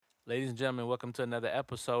Ladies and gentlemen, welcome to another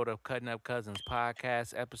episode of Cutting Up Cousins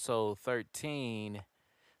Podcast, episode 13,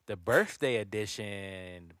 the birthday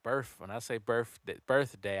edition. When I say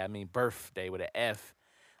birthday, I mean birthday with an F.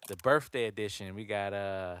 The birthday edition. We got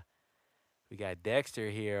Dexter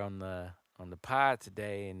here on the pod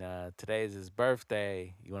today, and today is his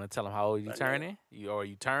birthday. You want to tell him how old you That nigga, turning?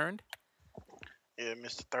 You turned Yeah,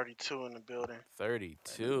 Mr. 32 in the building.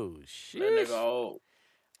 32. that nigga Sheesh. old.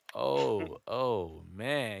 Oh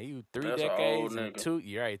man, you three That's an old decades and nigga. two.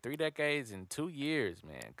 You're right, 3 decades and 2 years,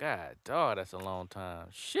 man. God, dog, that's a long time.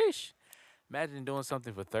 Sheesh. Imagine doing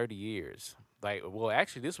something for 30 years. Like, well,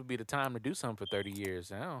 actually, this would be the time to do something for 30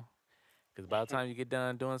 years now. Because by the time you get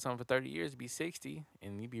done doing something for 30 years, you be 60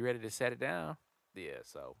 and you be ready to set it down. Yeah.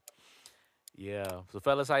 So, yeah. So,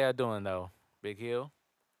 fellas, how y'all doing though? Big Hill.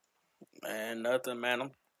 Man, nothing, man.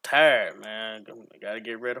 I'm tired, man. Gotta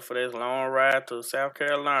get ready for this long ride to South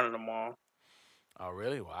Carolina tomorrow. Oh,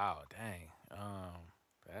 really? Wow. Dang.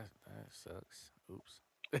 That sucks. Oops.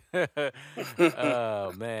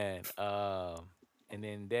 Oh man. And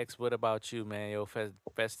then Dex, what about you, man? Your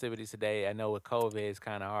festivities today. I know with COVID, it's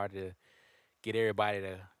kind of hard to get everybody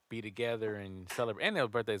to be together and celebrate. And their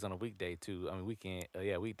birthdays on a weekday too. I mean, weekend.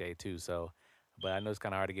 Yeah, weekday too. So, but I know it's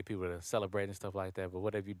kind of hard to get people to celebrate and stuff like that. But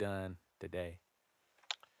what have you done today?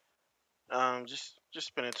 just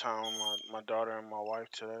spending time with my daughter and my wife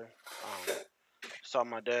today. Saw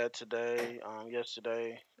my dad today.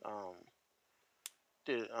 Yesterday.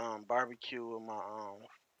 Did barbecue with my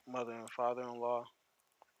mother and father-in-law.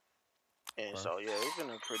 And so Perfect. yeah, it's been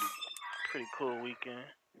a pretty cool weekend.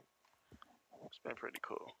 It's been pretty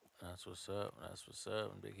cool. That's what's up. That's what's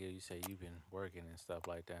up. And Big Hill, you say you've been working and stuff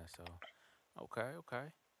like that. So, okay, okay.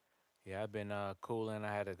 Yeah, I've been cooling.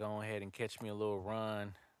 I had to go ahead and catch me a little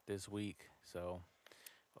run this week. So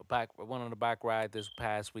I went on a bike ride this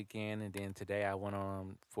past weekend, and then today I went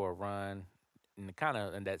on for a run, and kind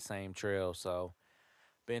of in that same trail. So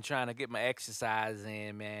been trying to get my exercise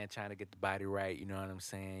in, man. Trying to get the body right. You know what I'm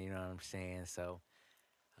saying? You know what I'm saying? So,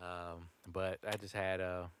 but I just had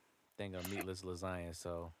a thing of meatless lasagna,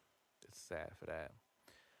 so it's sad for that.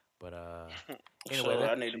 But anyway, So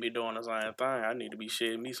I need to be doing the same thing. I need to be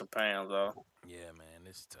shedding me some pounds off. yeah, man,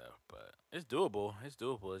 it's tough, but it's doable. It's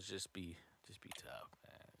doable. It's just be tough,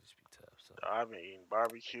 man. Just be tough. So, I've been eating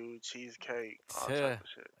barbecue, cheesecake, all type of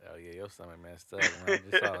shit. oh yeah, your stomach messed up, man.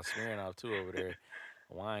 I just saw a smearing off too over there,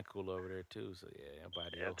 a wine cooler over there too. So yeah, your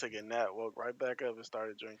body, Yeah, I yo, took a nap, woke right back up and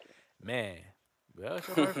started drinking. man. Well, it's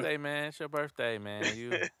your birthday, man. It's your birthday, man. You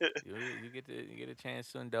get a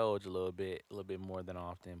chance to indulge a little bit more than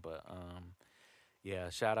often. But yeah,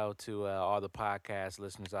 shout out to all the podcast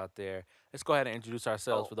listeners out there. Let's go ahead and introduce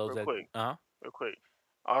ourselves Oh, for those real that quick. uh huh. Real quick.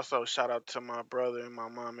 Also, shout out to my brother and my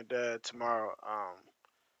mom and dad tomorrow.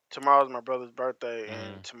 Tomorrow's my brother's birthday,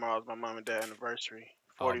 Mm-hmm. and tomorrow's my mom and dad anniversary.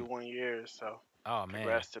 Um. 41 years. So, Oh man.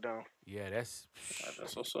 congrats to them. Yeah, that's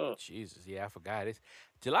That's what's up. Jesus. Yeah, I forgot. It's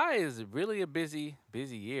July is really a busy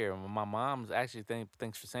year. My mom's actually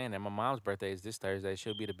thanks for saying that. My mom's birthday is this Thursday.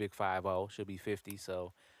 She'll be the big 50. She'll be 50.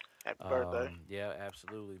 So, Happy birthday. yeah,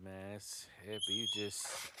 absolutely, man. But you just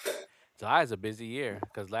July is a busy year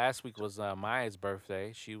because last week was Maya's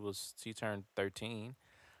birthday. She turned 13.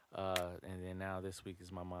 And then now this week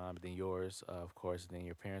is my mom, then yours, of course, then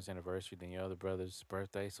your parents' anniversary, then your other brother's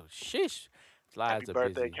birthday. So, sheesh, July Happy is a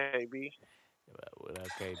birthday, busy. KB. With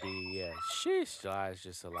KB, yeah, sheesh, July is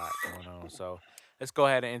just a lot going on. So let's go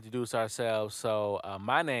ahead and introduce ourselves. So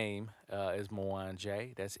my name is Mwan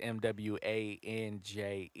J. That's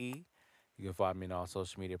MWANJE. You can find me on all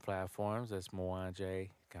social media platforms. That's Mwan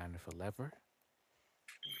J. Kind of for lever.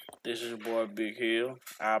 This is your boy Big Hill.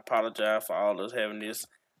 I apologize for all us having this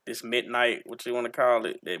midnight, what you want to call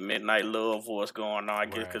it, that midnight love voice going on. I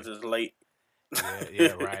guess Right. because it's late. Yeah.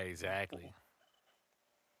 Yeah. Right. Exactly.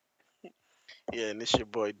 Yeah, and this your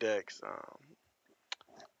boy Dex.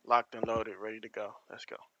 Locked and loaded, ready to go. Let's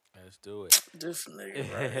go. Let's do it. This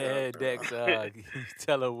nigga right here, bro. Dex, can you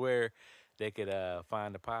tell them where they could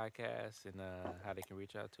find the podcast and how they can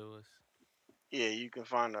reach out to us? Yeah, you can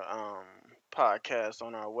find the podcast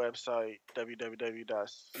on our website,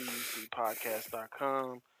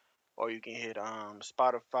 www.cucpodcast.com, or you can hit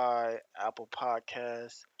Spotify, Apple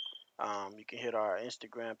Podcasts. You can hit our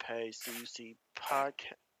Instagram page, CUC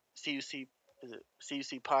Podcast, CUC, is it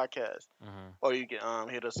CUC Podcast, Mm-hmm. or you can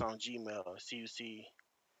hit us on Gmail,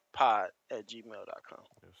 cucpod@gmail.com.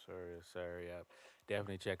 Yes, sir. Yes, sir. Yep.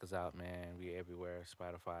 Definitely check us out, man. We everywhere.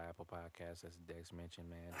 Spotify, Apple Podcasts, as Dex mentioned,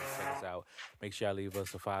 man. Just check us out. Make sure y'all leave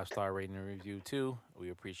us a 5-star rating and review too. We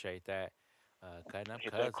appreciate that. Cutting up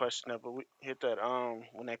Hit that cousins. question of the week. Hit that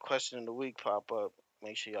when that question of the week pop up.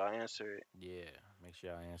 Make sure y'all answer it. Yeah. Make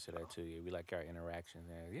sure y'all answer that too. Yeah, we like our interactions.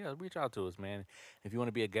 And yeah, reach out to us, man. If you want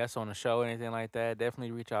to be a guest on the show or anything like that,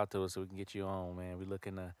 definitely reach out to us so we can get you on, man. We're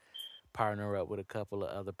looking to partner up with a couple of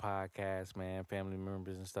other podcasts, man, family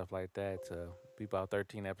members and stuff like that to be about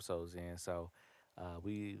 13 episodes in. So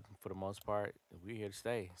we, for the most part, we're here to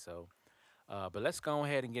stay. So but let's go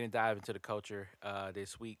ahead and get and dive into the culture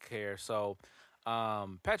this week here. So,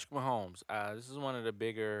 Patrick Mahomes. This is one of the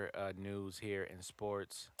bigger news here in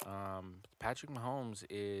sports. Patrick Mahomes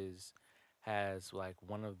has like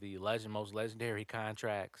one of the most legendary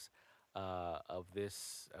contracts of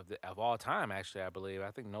all time. Actually, I believe.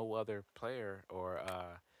 I think no other player or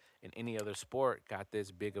in any other sport got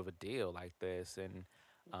this big of a deal like this. And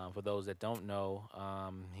for those that don't know,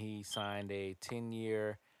 he signed a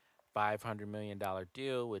 10-year $500 million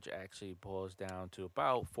deal, which actually boils down to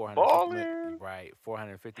about 450 million. Balling. Right,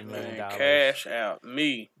 $450 million Man, dollars. cash out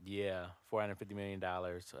me. Yeah, $450 million.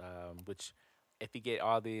 Which, if he get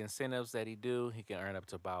all the incentives that he do, he can earn up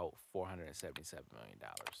to about $477 million.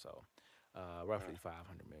 So, roughly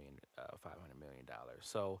 500 million dollars.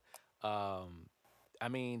 So, I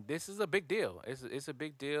mean, this is a big deal. It's a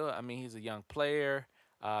big deal. I mean, he's a young player.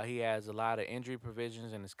 He has a lot of injury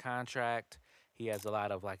provisions in his contract. He has a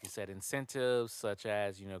lot of, like you said, incentives such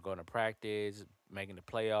as going to practice, making the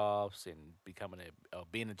playoffs, and becoming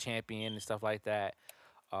being a champion and stuff like that.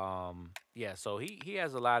 Yeah, so he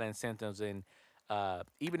has a lot of incentives, and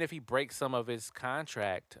even if he breaks some of his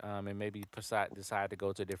contract and maybe decide to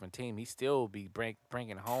go to a different team, he still will be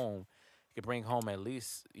bringing home. He could bring home at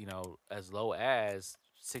least as low as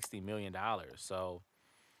 $60 million. So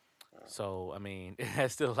I mean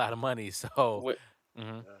that's still a lot of money. So. What?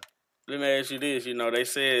 Mhm. Let me ask you this. They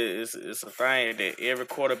said it's a thing that every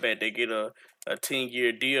quarterback they get a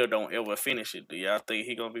 10-year deal don't ever finish it. Do y'all think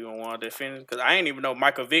he gonna be one that finish? Because I ain't even know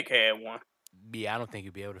Michael Vick had one. Yeah, I don't think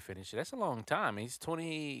he'll be able to finish it. That's a long time. He's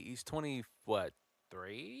 20. He's 20. What?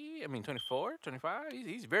 3? I mean, 24, 25.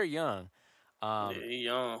 He's very young. Yeah, Um, he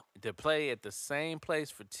young. to play at the same place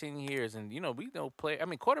for 10 years, and we don't play. I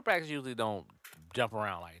mean, quarterbacks usually don't jump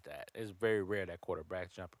around like that. It's very rare that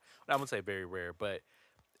quarterbacks jump. I wouldn't say very rare, but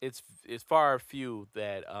it's far few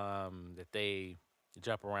that they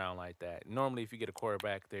jump around like that. Normally, if you get a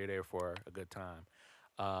quarterback, they're there for a good time.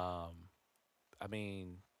 Um, I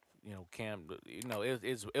mean, Cam.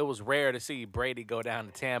 It was rare to see Brady go down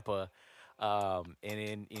to Tampa, and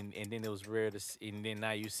then it was rare and then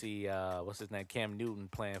now you see what's his name, Cam Newton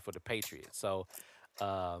playing for the Patriots. So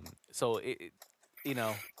you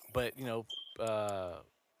know, but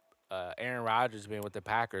Aaron Rodgers been with the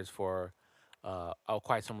Packers for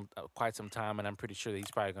quite some time, and I'm pretty sure that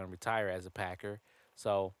he's probably going to retire as a Packer.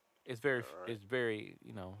 So All right. it's very it's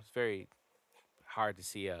very hard to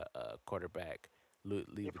see a quarterback He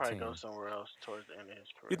leave a probably go team. somewhere else towards the end of his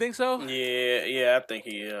You career. think so? Yeah, yeah. I think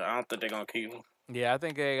he. I don't think they're gonna keep him. Yeah, I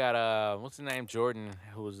think they got what's his name, Jordan,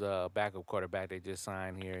 who's a backup quarterback they just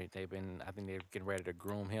signed here. I think they're getting ready to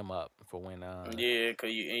groom him up for when Yeah, cause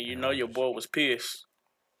you Aaron know your Rodgers. boy was pissed.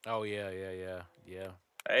 Oh yeah.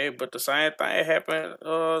 Hey, but the same thing happened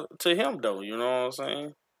to him though. You know what I'm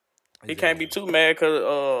saying? He can't be Exactly. too mad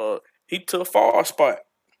because he took fall spot.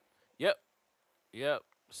 Yep. Yep.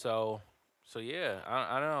 So yeah,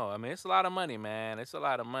 I don't know. I mean, it's a lot of money, man. It's a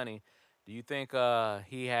lot of money. Do you think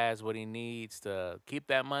he has what he needs to keep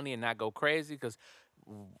that money and not go crazy? Because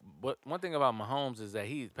what one thing about Mahomes is that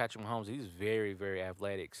Patrick Mahomes. He's very very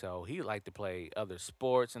athletic, so he like to play other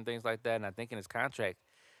sports and things like that. And I think in his contract,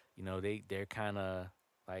 they're kind of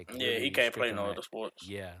like Yeah, he really can't strict play on no that. other sports.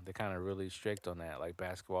 Yeah, they're kind of really strict on that, like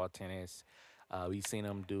basketball, tennis. We've seen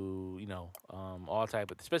him do, all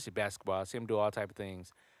type of, especially basketball. I see him do all type of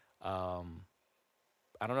things. Um,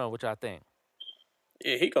 I don't know what y'all think.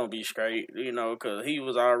 Yeah, he gonna be straight, cause he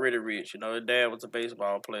was already rich. His dad was a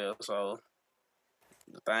baseball player, so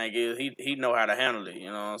the thing is, he know how to handle it.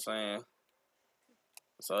 You know what I'm saying?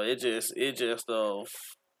 So it just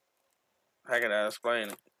how can I explain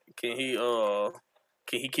it? Can he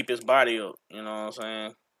can he keep his body up? You know what I'm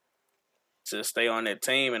saying? To stay on that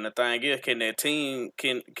team, and the thing is, can that team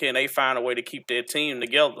can they find a way to keep that team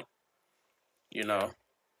together? You Yeah, know,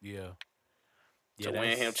 yeah, yeah. to win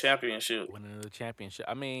him That's championship. winning the championship.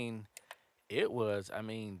 I mean, it was. I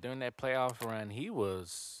mean, during that playoff run, he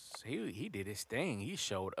did his thing. He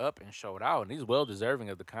showed up and showed out, and he's well deserving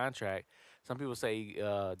of the contract. Some people say,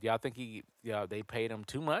 do y'all think they paid him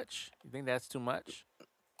too much? You think that's too much?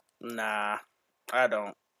 Nah, I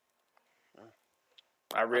don't.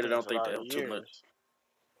 I I really think it's don't a think lot of that too much. years.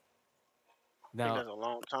 I think Now, that's a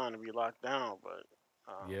long time to be locked down,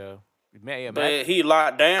 but yeah, imagine. But he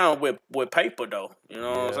locked down with paper though. You know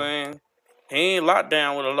what I'm Yeah, saying? He ain't locked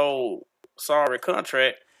down with a low sorry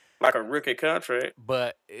contract, like a rookie contract.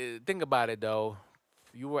 But think about it though.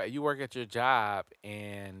 You work at your job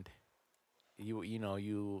and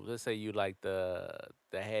you let's say you like the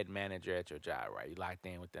head manager at your job, right? You locked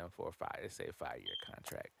in with them for let's say a 5 year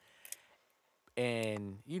contract.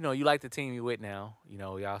 And you like the team you with now.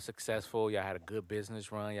 Y'all successful, y'all had a good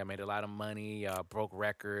business run, y'all made a lot of money, y'all broke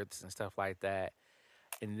records and stuff like that.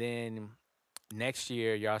 And then next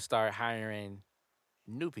year y'all start hiring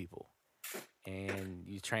new people and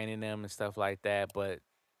you training them and stuff like that, but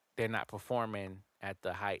they're not performing at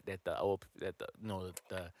the height that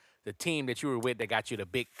the team that you were with that got you the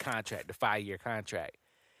big contract, the 5 year contract.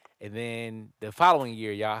 And then the following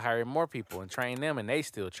year, y'all hire more people and train them, and they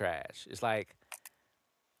still trash. It's like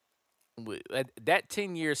that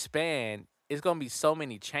 10 year span. It's gonna be so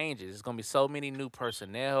many changes. It's gonna be so many new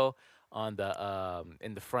personnel on the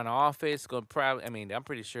in the front office. It's gonna probably. I mean, I'm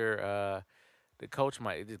pretty sure the coach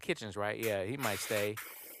might. The kitchen's right. Yeah, he might stay.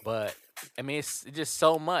 But I mean, it's just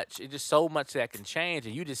so much. It's just so much that can change,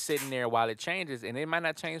 and you just sitting there while it changes, and it might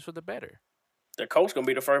not change for the better. The coach gonna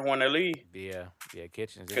be the first one to leave. Yeah, yeah,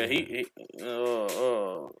 Kitchens. Cause he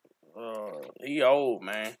old,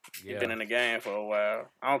 man. He Yeah. been in the game for a while.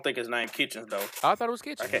 I don't think his name Kitchens though. I thought it was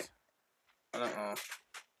Kitchens. can't- I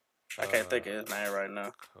can't think of his name right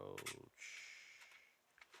now. Coach.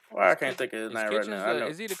 Why I can't think of his Is name right Kitchens now? I know.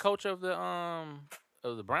 is he the coach of the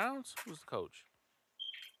Browns? Who's the coach?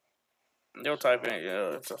 You'll type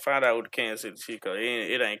in to find out who the Kansas City Chiefs.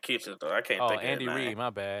 It ain't Kitchens though. I can't Oh, think Andy of his name. Reid. My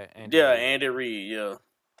bad. Yeah, Reid. Andy Reid. Yeah, Who's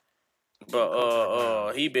the coach of the but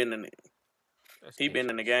Browns? he been in That's he been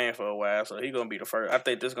in the Kitchens. game for a while, so he gonna be the first. I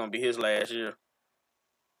think this gonna be his last year.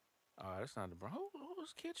 Oh, that's not the Browns.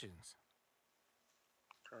 Who's Kitchens?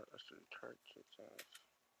 Kirk Kitchens.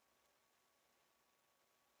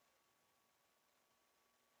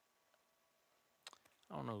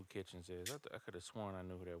 I don't know who Kitchens is. I could have sworn I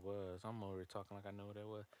knew who that was. I'm over here talking like I know who that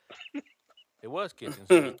was. It was Kitchens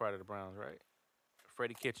who was part of the Browns, right?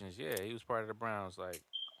 Freddie Kitchens. Yeah, he was part of the Browns. Like,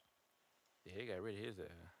 yeah, he got rid of his.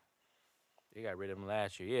 They got rid of him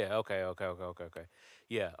last year. Yeah. Okay.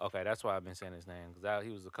 Yeah. Okay. That's why I've been saying his name because he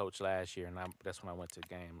was the coach last year, and that's when I went to that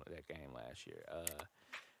game last year.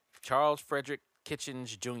 Charles Frederick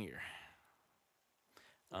Kitchens Jr.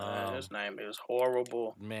 His name is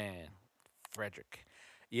horrible. Man, Frederick.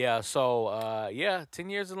 Yeah. So 10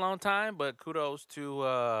 years is a long time, but kudos to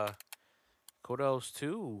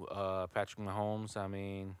Patrick Mahomes. I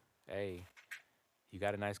mean, hey, you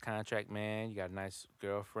got a nice contract, man. You got a nice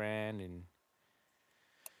girlfriend, and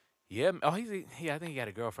yeah. Oh, I think he got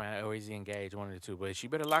a girlfriend, or is he engaged? One of the two. But she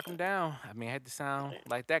better lock him down. I mean, I had to sound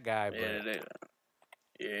like that guy, but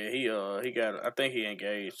He got. I think he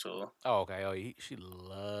engaged. So okay. Oh, she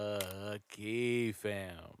lucky,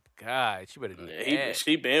 fam. God, she better do that.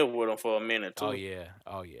 she been with him for a minute too. Oh yeah.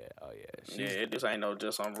 This ain't no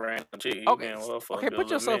just some random chick. He Okay, been with her for a okay. good Put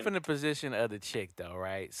little yourself minute. in the position of the chick, though,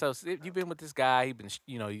 right? So you've been with this guy. He been,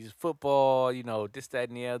 he's football. This, that,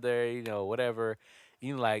 and the other. Whatever.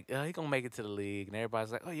 You like, he gonna make it to the league, and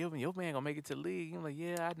everybody's like, oh, your man gonna make it to the league. You're like,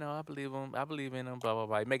 yeah, I know, I believe him. I believe in him. Blah blah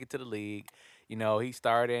blah. He make it to the league. He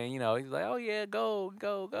started. He's like, oh yeah, go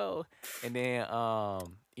go go. And then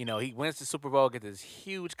he wins the Super Bowl, get this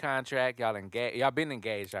huge contract. Y'all engaged. Y'all been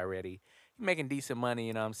engaged already. He making decent money.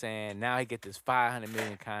 You know what I'm saying? Now he get this $500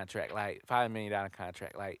 million contract, like $500 million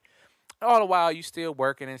contract, like. All the while you still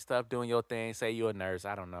working and stuff, doing your thing. Say you're a nurse.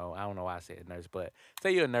 I don't know. Why I said nurse, but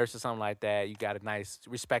say you're a nurse or something like that. You got a nice,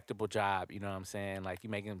 respectable job. You know what I'm saying? Like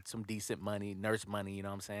you making some decent money, nurse money. You know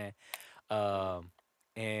what I'm saying?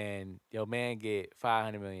 And your man get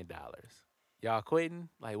 $500 million. Y'all quitting?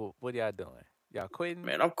 Like what y'all doing? Y'all quitting?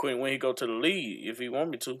 Man, I'm quitting when he go to the league if he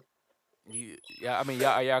want me to. I mean,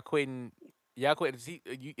 y'all quitting. Y'all quitting.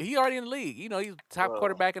 He already in the league. He's top Well,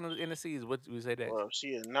 quarterback in the season. What we say that? well, if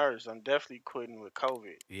she a nurse, I'm definitely quitting with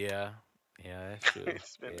COVID. Yeah, that's true.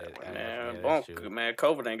 It's been that way. Man, that's true. man,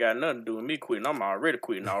 COVID ain't got nothing to do with me quitting. I'm already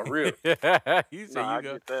quitting all real. You No, say I you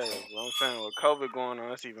go. get that. But I'm saying with COVID going on,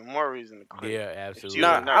 that's even more reason to quit. Yeah, If absolutely. she was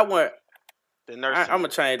a Nah, nurse, I went. the nurse. I'm gonna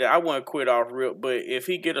change that. I wouldn't quit off real, but if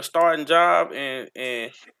he get a starting job and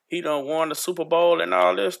he done won the Super Bowl and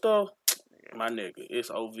all that stuff, my nigga,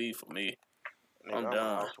 it's OV for me. I'm I'm a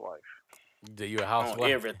done housewife. You a on housewife?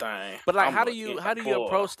 everything. But like, I'm how do a you boy.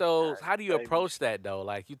 approach those? Got How do you babies. approach that though?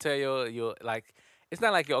 Like you tell your like, it's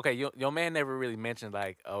not like okay, your man never really mentioned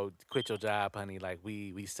like, oh, quit your job, honey. Like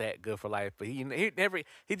we set good for life, but he never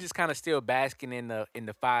he just kind of still basking in the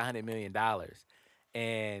 $500 million,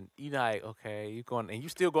 and you like, okay, you going and you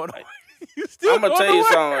still going to Like, you still I'm gonna going tell to you work.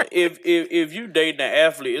 something. If you dating an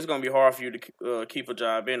athlete, it's gonna be hard for you to keep a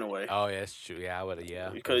job anyway. Oh, yeah, that's true. Yeah, I would. Yeah,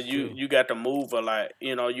 Because that's you true. you got to move a lot.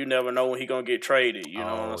 You never know when he gonna get traded. You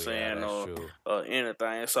know what I'm Oh, yeah, saying, that's or true.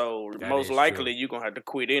 anything. So That most is true. likely you gonna have to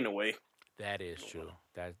quit anyway. That is true.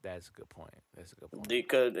 That's a good point. That's a good point.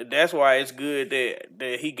 Because that's why it's good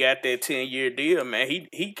that he got that 10-year deal, man.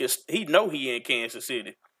 He know he in Kansas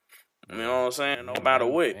City. You know Yeah, what I'm saying? No ain't matter nothing,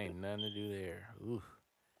 what. ain't nothing to do there. Ooh,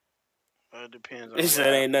 Well, it depends He on what said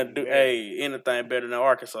ain't athlete nothing you to do. marry. Hey, anything better than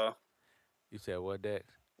Arkansas. you said what, Dex?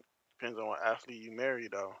 Depends on what athlete you marry,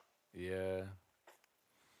 though. Yeah,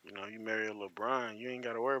 You marry a LeBron, you ain't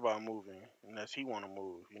got to worry about moving unless he want to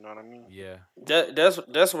move. You know what I mean? yeah, That's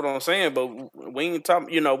what I'm saying. But we ain't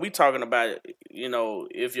talking. We talking about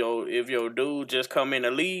if your dude just come in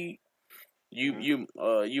the league, Hmm.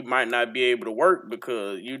 you might not be able to work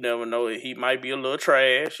because you never know, he might be a little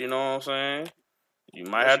trash. You know what I'm saying? You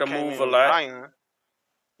might Unless have you to came move in a with lot. Zion.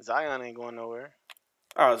 Zion ain't going nowhere.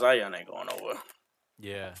 Oh, Zion ain't going nowhere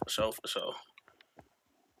yeah, for sure, for sure.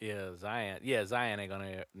 yeah. Zion, yeah, Zion ain't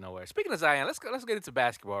gonna nowhere. Speaking of Zion, let's get into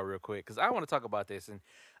basketball real quick because I want to talk about this and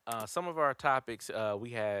some of our topics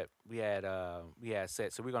we had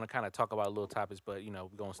set. So we're gonna kind of talk about little topics, but we're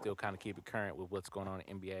gonna still kind of keep it current with what's going on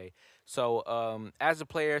in NBA. So as a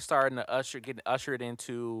player starting to getting ushered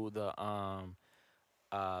into the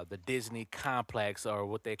Disney complex or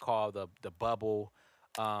what they call the bubble,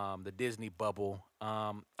 the Disney bubble.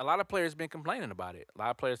 A lot of players been complaining about it. A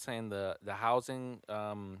lot of players saying the housing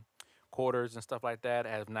quarters and stuff like that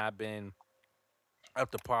have not been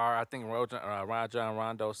up to par. I think Rajon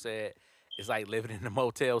Rondo said it's like living in a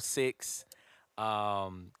Motel 6.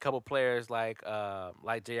 Couple players like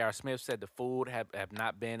J.R. Smith said the food have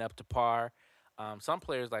not been up to par. Some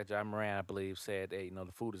players like John Moran, I believe, said, "Hey,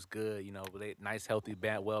 the food is good. Nice, healthy,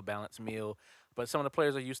 well balanced meal." But some of the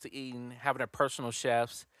players are used to eating, having their personal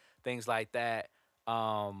chefs, things like that.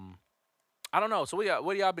 Um, I don't know. So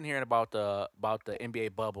what y'all been hearing about the NBA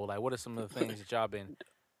bubble? Like, what are some of the things that y'all been?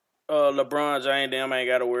 LeBron James, them ain't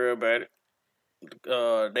got to worry about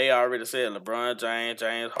it. They already said LeBron James,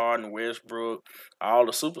 James Harden, Westbrook, all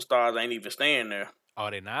the superstars ain't even staying there. Oh,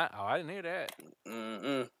 they not? Oh, I didn't hear that.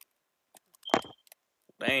 Mm-mm.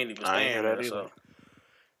 They ain't even I ain't hear staying that there. either. So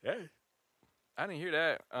Yeah, I didn't hear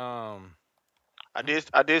that.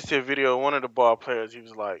 I did see a video of one of the ball players. He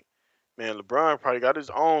was like, "Man, LeBron probably got his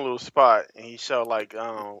own little spot," and he showed like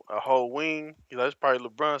a whole wing. He's like, "That's probably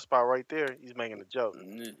LeBron's spot right there." He's making a joke.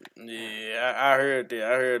 yeah, I heard that.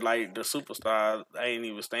 I heard like the superstars ain't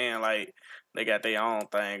even staying. Like they got their own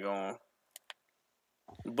thing going.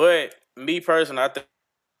 But me personally, I think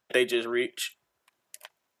they just rich.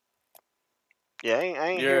 Yeah, I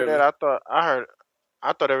ain't You hear heard that. me?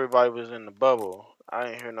 I thought everybody was in the bubble. I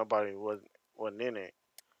ain't hear nobody wasn't in it.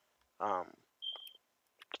 Um,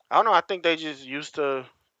 I don't know. I think they just used to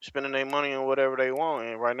spending their money on whatever they want,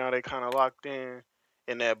 and right now they kind of locked in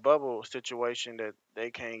that bubble situation that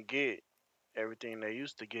they can't get everything they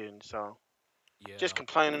used to getting. So just Yeah,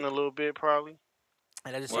 complaining a little bit, probably.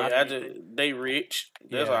 and I just A see lot Yeah, of I these just niggas. they rich.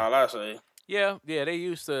 That's yeah. all I say. Yeah, they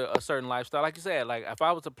used to a certain lifestyle. Like you said, like if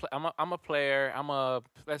I was I'm a player.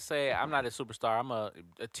 Let's say I'm not a superstar. I'm a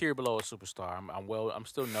tier below a superstar. I'm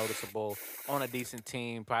still noticeable on a decent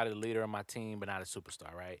team, probably the leader of my team, but not a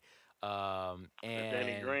superstar, right? Danny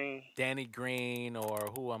And Green. Danny Green or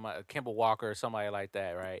who am I? Kimball Walker or somebody like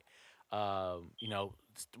that, right?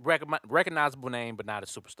 Recognizable name, but not a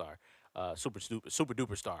superstar. Super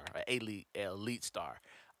duper star, elite star.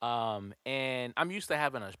 And I'm used to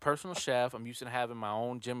having a personal chef. I'm used to having my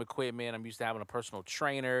own gym equipment. I'm used to having a personal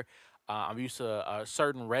trainer. I'm used to a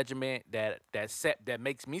certain regiment that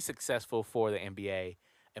makes me successful for the NBA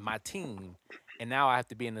and my team. And now I have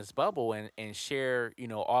to be in this bubble and share,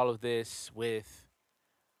 all of this with,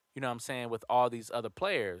 what I'm saying, with all these other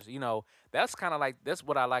players. That's kind of like that's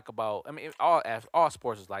what I like about. I mean, all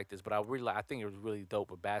sports is like this, but I think it was really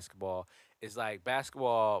dope with basketball. It's like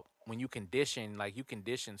basketball when you condition, like you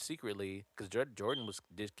condition secretly, because Jordan was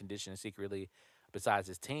conditioning secretly, besides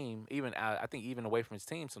his team. Even I think even away from his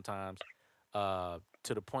team sometimes, to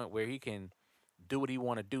the point where he can do what he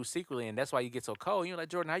want to do secretly, and that's why you get so cold. Like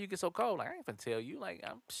Jordan, how you get so cold? Like I ain't gonna tell you. Like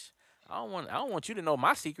I don't want you to know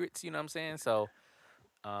my secrets. You know what I'm saying? So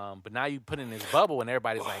but now you put in this bubble and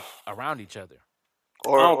everybody's like around each other. I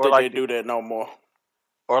Or don't or think like they the do that no more.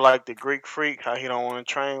 or like the Greek freak, how he don't want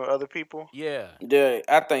to train with other people. Yeah, Yeah,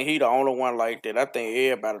 I think he the only one like that. I think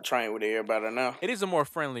everybody train with everybody now. it is a more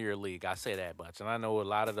friendlier league. I say that much, and I know a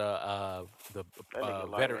lot of the That nigga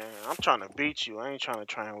like, veteran. man, I'm trying to beat you. I ain't trying to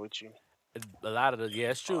train with you. A lot of the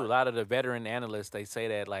it's true. A Like, lot of the veteran analysts they say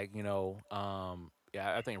that like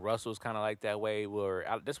yeah, I think Russell's kind of like that way.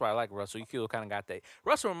 That's why I like Russell. You feel kind of got that.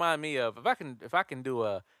 Russell remind me of if I can do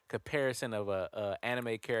a comparison of a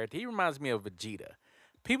anime character. He reminds me of Vegeta.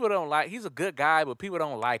 People don't like. He's a good guy, but people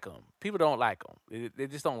don't like him. People don't like him. They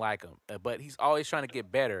just don't like him. But he's always trying to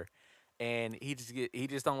get better, and he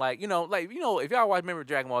just don't like. If y'all remember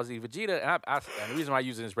Dragon Ball Z, Vegeta, and the reason why I'm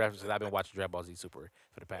using this reference is I've been watching Dragon Ball Z Super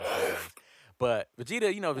for the past few days. But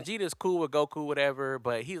Vegeta, Vegeta's cool with Goku, whatever.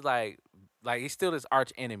 But he's like he's still this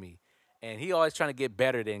arch enemy, and he always trying to get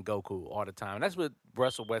better than Goku all the time. And that's what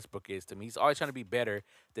Russell Westbrook is to me. He's always trying to be better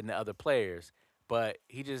than the other players, but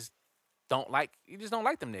he just don't like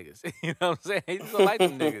them niggas. You know what I'm saying? He just don't like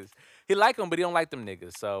them niggas. He like them, but he don't like them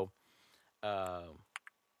niggas. So, um,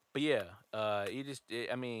 but yeah,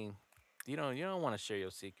 I mean, you don't want to share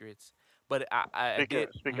your secrets. But I speaking did.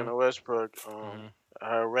 speaking of Westbrook, Hmm I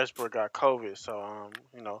heard Westbrook got COVID, so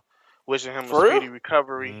wishing him a For real? speedy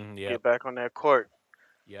recovery, Yep. get back on that court.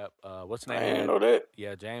 Yep. What's the I name ain't had? know that.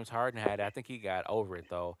 Yeah, James Harden had it. I think he got over it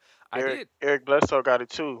though. I Eric did. Eric Bledsoe got it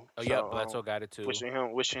too, Oh, so yep. Bledsoe got it too.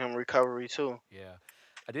 wishing him recovery too. Yeah.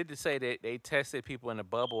 I did to say that they tested people in the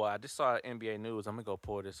bubble. I just saw NBA news. I'm gonna go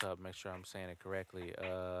pull this up, make sure I'm saying it correctly.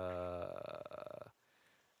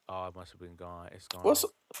 Oh, it must have been gone. It's gone. What's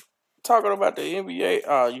talking about the NBA?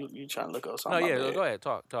 You trying to look up No, something? My yeah, bad. go ahead,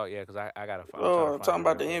 talk. Yeah, because I gotta. I'm trying to find Talking it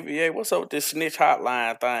about real the quick. NBA. What's up with this snitch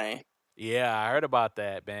hotline thing? Yeah, I heard about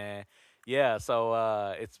that, man. Yeah, so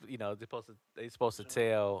it's they're supposed to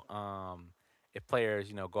tell if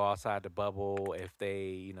players go outside the bubble, if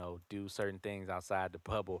they do certain things outside the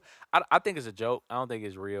bubble. I think it's a joke. I don't think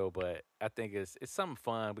it's real, but I think it's something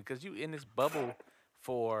fun because you in this bubble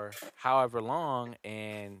for however long,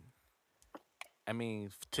 and I mean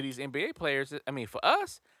to these NBA players, I mean for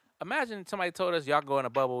us. Imagine somebody told us y'all go in a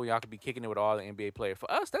bubble, y'all could be kicking it with all the NBA players.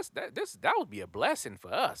 For us, that would be a blessing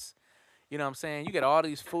for us. You know what I'm saying? You get all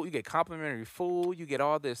these food, you get complimentary food, you get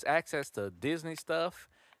all this access to Disney stuff,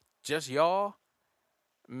 just y'all.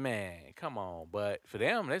 Man, come on. But for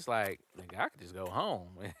them, it's like, nigga, I could just go home.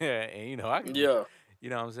 And I could just Yeah. you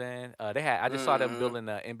know what I'm saying? I just saw them Mm-hmm. building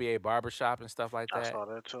the NBA barbershop and stuff like I that. saw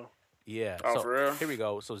that too. Yeah. Oh, So for real? here we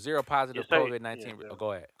go. So zero You positive say COVID yeah, 19. yeah. Oh,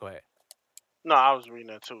 go ahead. Go ahead. No, I was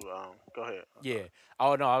reading that too. Go ahead. I'm Yeah. sorry.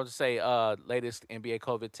 Oh no, I would say latest NBA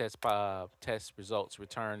COVID test results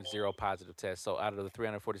returned zero positive tests. So out of the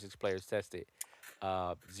 346 players tested,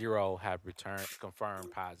 zero have returned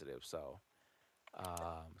confirmed positive. So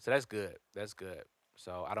that's good. That's good.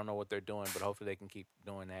 So I don't know what they're doing, but hopefully they can keep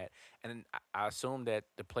doing that. And I assume that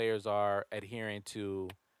the players are adhering to,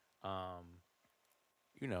 um,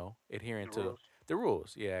 adhering The to rules. the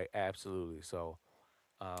rules. Yeah, absolutely. So,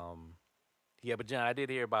 um, yeah, but John, I did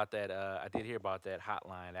hear about that. I did hear about that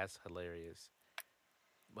hotline. That's hilarious.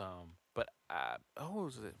 But what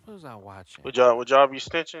was it? What was I watching? Would y'all be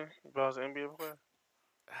snitching if I was an NBA player?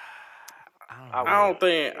 I don't I know. would.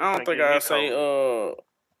 You I don't finna think give I me say COVID.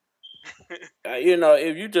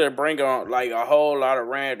 if you just bring on like a whole lot of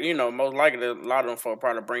random, most likely a lot of them for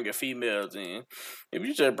probably bringing females in. If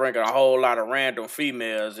you just bring a whole lot of random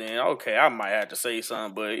females in, okay, I might have to say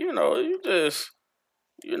something. But you just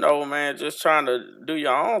man, just trying to do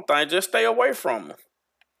your own thing. Just stay away from them.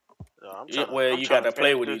 I'm Yeah, trying. well, I'm you got trying to to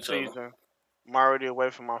play finish with this each other. season. I'm already away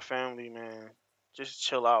from my family, man. Just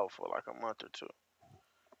chill out for like a month or two.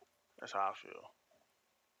 That's how I feel.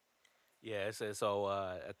 Yeah, it says so.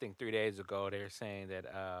 I think 3 days ago they're saying that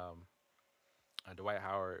Dwight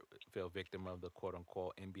Howard fell victim of the quote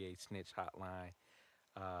unquote NBA snitch hotline.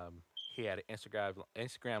 He had an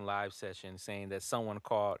Instagram live session saying that someone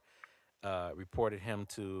called reported him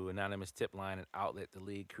to anonymous tip line and outlet the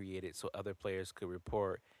league created so other players could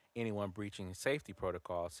report anyone breaching safety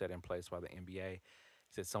protocols set in place by the NBA. He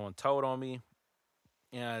said someone told on me.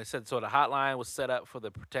 Yeah, it said so. The hotline was set up for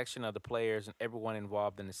the protection of the players and everyone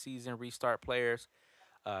involved in the season restart.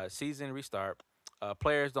 Season restart.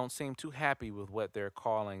 Players don't seem too happy with what they're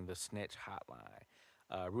calling the snitch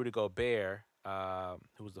hotline. Rudy Gobert,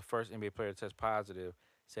 who was the first NBA player to test positive,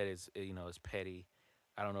 said it's petty.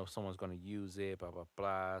 I don't know if someone's going to use it. Blah blah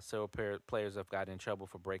blah. Several players have gotten in trouble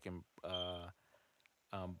for breaking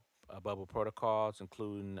um, bubble protocols,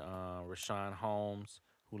 including Rashawn Holmes,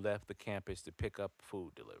 who left the campus to pick up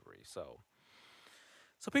food delivery. So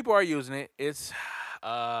people are using it. It's,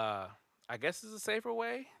 I guess, it's a safer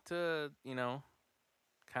way to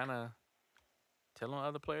kind of tell on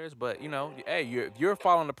other players. But hey, if you're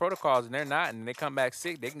following the protocols and they're not, and they come back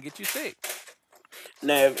sick, they can get you sick.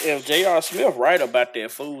 Now, So if J.R. Smith right about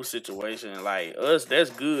that food situation, like us, that's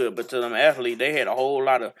good. But to them athletes, they had a whole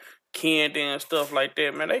lot of candy and stuff like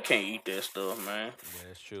that, man, they can't eat that stuff, man. Yeah,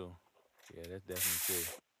 that's true. Yeah, that's definitely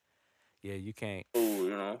true. Yeah, you can't. Food, you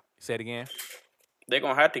know. Say it again. They're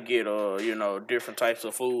gonna have to get different types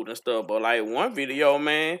of food and stuff. But like one video,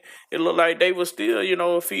 man, it looked like they was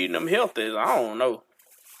still, feeding them healthy. I don't know.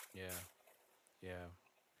 Yeah, yeah.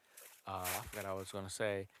 I forgot what I was gonna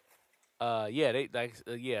say. Yeah, they like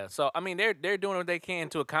yeah. So I mean, they're doing what they can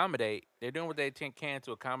to accommodate. They're doing what they can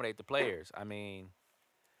to accommodate the players. I mean,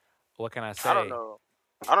 what can I I don't say? know.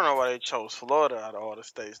 I don't know why they chose Florida out of all the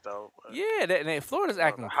states though. But Yeah, Florida's the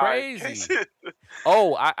acting highest crazy. cases.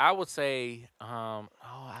 Oh, I would say I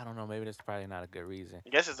don't know, maybe that's probably not a good reason. I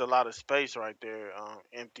guess it's a lot of space right there, um,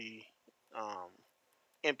 empty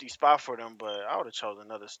spot for them. But I would have chose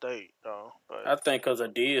another state though. But I think because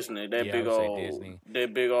of Disney, Yeah, I would say Disney.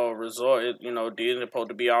 that big old resort, Disney supposed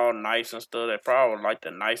to be all nice and stuff. That probably like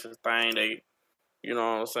the nicest thing they, you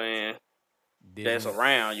know what I'm saying, that's Disney,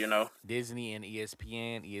 around. Disney and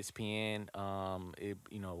ESPN. ESPN, it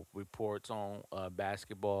reports on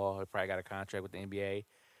basketball. It probably got a contract with the NBA.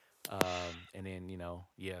 And then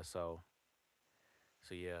yeah, so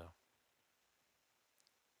yeah.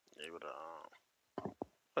 they would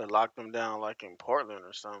lock them down like in Portland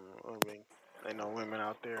or something. I mean, they know women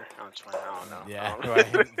out there. I'm just playing. I don't know. Yeah, I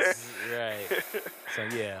right, don't right. So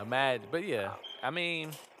yeah, imagine, but yeah, I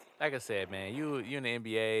mean, like I said, man, you in the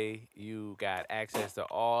NBA, you got access to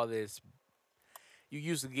all this. You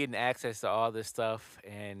used to getting access to all this stuff,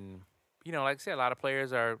 and like I said, a lot of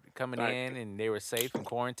players are coming Thank in, you. and they were safe and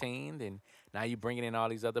quarantined, and now you bringing in all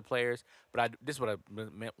these other players. But this is what I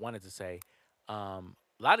wanted to say. A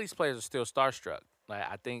lot of these players are still starstruck. Like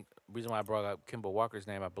I think reason why I brought up Kimball Walker's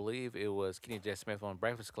name, I believe it was Kenny J. Smith on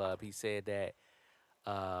Breakfast Club. He said that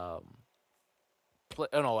um, oh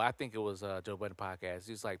no, I think it was Joe Budden podcast.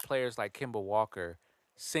 He's like players like Kimball Walker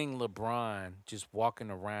sing LeBron just walking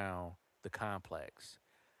around the complex.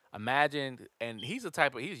 Imagine, and he's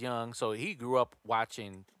young, so he grew up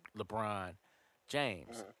watching LeBron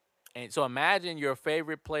James. know. And so imagine your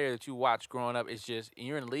favorite player that you watched growing up is just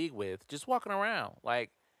you're in the league with, just walking around.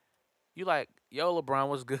 Like you like, yo, LeBron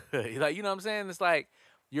was good. Like, you know what I'm saying? It's like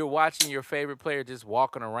you're watching your favorite player just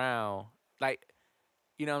walking around. Like,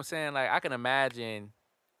 you know what I'm saying? Like I can imagine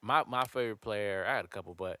my favorite player. I had a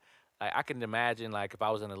couple, but like I can imagine like if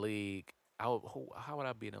I was in the league, how would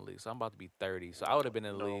I be in the league? So I'm about to be 30. So I would have been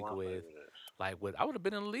in the No, league my with favorite. I would have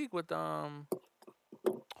been in the league with who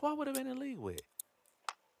I would have been in the league with?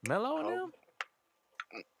 Melo and Kobe, them?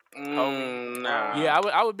 Kobe Bryant, Yeah, Nah.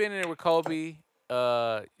 I would have been in there with Kobe,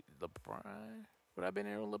 LeBron. Would I been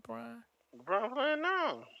there with LeBron? LeBron playing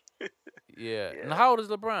now. Yeah. And Yeah, how old is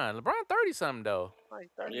LeBron? LeBron 30 something though. like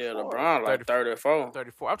Yeah, 34. LeBron like 30, 34.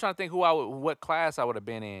 34. I'm trying to think what class I would have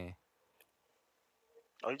been in.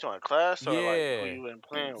 Oh, you talking class or like who Yeah. you been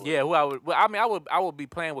playing with? Yeah, who I would well, I mean I would be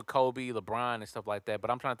playing with Kobe, LeBron and stuff like that,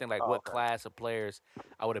 but I'm trying to think like Oh, what okay, class of players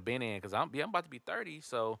I would have been in cuz I'm about to be 30,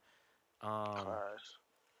 so class.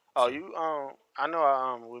 Oh, so you I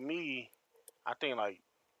know with me, I think like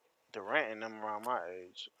Durant and them around my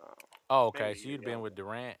age. oh, Maybe okay. a So year you'd been younger. with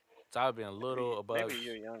Durant. So I would have been a little Maybe above. a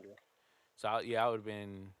year younger. So yeah, I would have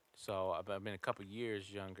been. So I've been a couple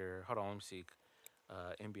years younger. Hold on, let me see.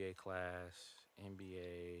 NBA class,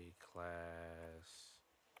 NBA class.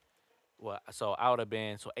 Well, so I would have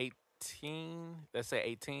been 18. Let's say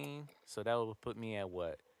 18. So that would put me at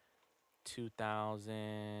what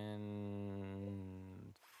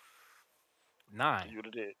 2009. You would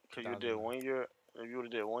have did because you did 2009. 1 year. If you would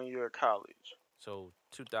have did 1 year of college. So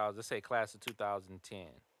 2000. Let's say class of 2010.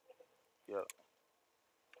 Yep.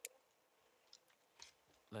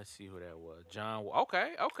 Let's see who that was. John.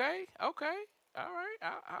 Okay, okay, okay. All right,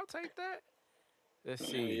 I'll take that. Let's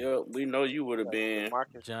see. Yeah, we know you would have Like been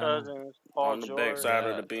DeMarcus John. Cousins, Paul on the George. backside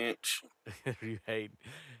of Yeah. the bench. You hate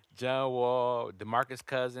John Wall, DeMarcus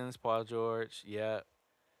Cousins, Paul George. Yeah.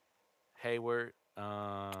 Hayward.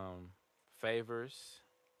 Favors.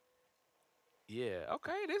 Yeah.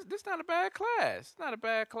 Okay. This not a bad class. Not a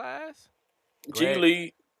bad class. G Greg.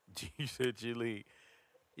 League. You said G League.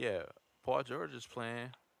 Yeah. Paul George is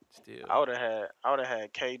playing still. I would have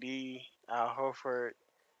had KD, Al Horford,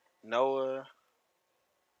 Noah,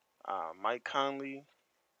 Mike Conley,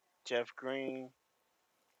 Jeff Green.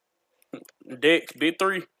 Dick, big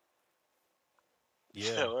three.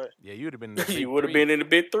 Yeah. What? Yeah, you'd have been in that big You would have three. been in the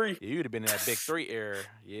big three. Yeah, you'd have been in that big three era.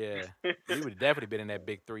 Yeah. You would have definitely been in that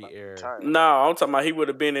big three About to era. retire. No, I'm talking about he would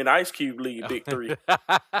have been in Ice Cube League, big three.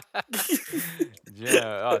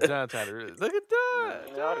 John trying to look at that.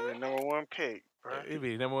 Man, that would have been #1 pick, bro. He'd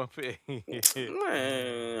be number one pick.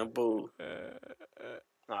 Man, boo.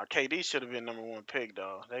 Nah, KD should have been #1 pick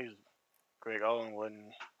though. Greg Oden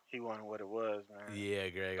wasn't. he wasn't what it was, man. Yeah,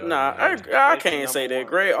 Greg Oden. Nah, Yeah. I Basically can't number say that. one.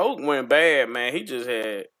 Greg Oak went bad, man. He just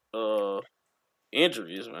had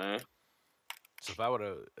injuries, man. So if I would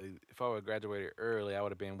have graduated early, I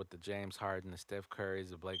would have been with the James Harden, the Steph Currys,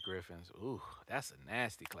 the Blake Griffins. Ooh, that's a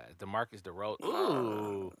nasty class. DeMarcus DeRozan. Nah,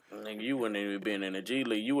 Ooh, nigga, you wouldn't even been in the G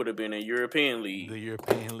League. You would have been in European the League.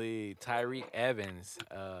 European League. Tyreek Evans,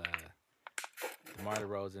 DeMar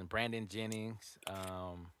DeRozan, Brandon Jennings.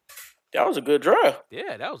 That was a good draft.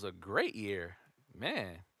 Yeah, that was a great year,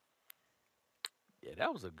 man. Yeah,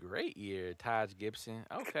 that was a great year. Taj Gibson.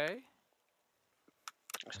 Okay,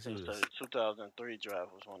 I let's see still who say this. the 2003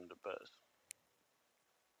 draft was one of the best.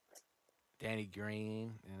 Danny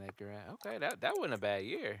Green in that draft. Okay, that wasn't a bad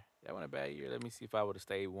year. That wasn't a bad year. Let me see if I would have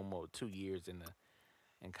stayed 2 years in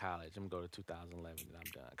college. I'm gonna go to 2011 and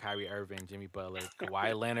I'm done. Kyrie Irving, Jimmy Butler,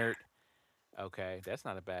 Kawhi Leonard. Okay, that's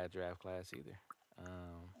not a bad draft class either.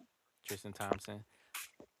 Tristan Thompson,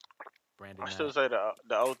 Brandon I still Knight, say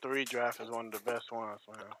the '03 draft is one of the best ones,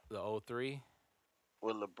 man. the '03.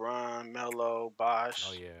 With LeBron, Melo, Oh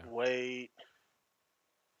Bosh, yeah, Wade,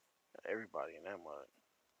 everybody in that mud.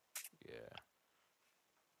 yeah,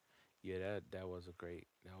 yeah. That was a great.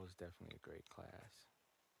 That was definitely a great class.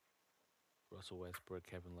 Russell Westbrook,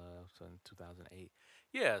 Kevin Love, so in 2008.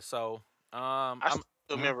 Yeah, so I'm.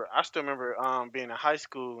 Mhm. I still remember being in high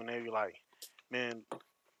school and they were like, man,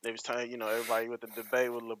 they was telling everybody with the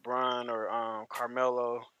debate with LeBron or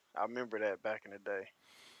Carmelo. I remember that back in the day.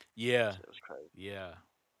 Yeah, It was crazy. yeah,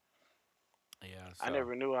 yeah. I So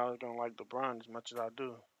never knew I was gonna like LeBron as much as I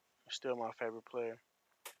do. He's still my favorite player.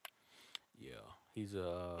 yeah, he's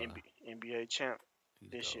a NBA champ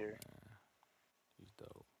he's this dope, year. man. He's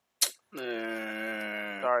dope.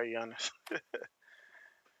 Man, Sorry, Giannis.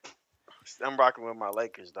 I'm rocking with my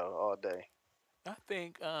Lakers though all day. I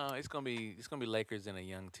think it's gonna be Lakers and a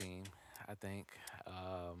young team. I think,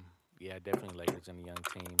 yeah, definitely Lakers and a young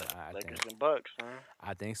team. I Lakers think and Bucks, man.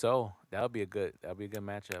 I think so. That'll be a good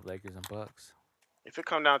matchup. Lakers and Bucks. If it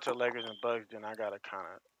come down to Lakers and Bucks, then I gotta kind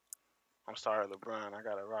of. I'm sorry, LeBron. I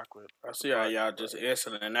gotta rock with I the see how Bucks, y'all but just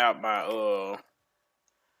excellent out my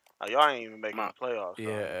y'all ain't even making my. the playoffs, so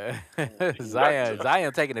Yeah, you got to.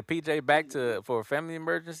 Zion taking the PJ back to for a family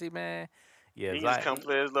emergency, man. Yeah, He can just Zion. come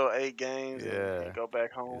play his little 8 games and Yeah, go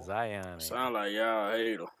back home. Zion ain't. Sound like y'all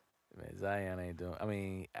hate him. Man, Zion ain't doing. I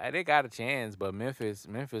mean, they got a chance, but Memphis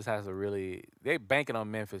has a really. They banking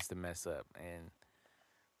on Memphis to mess up, and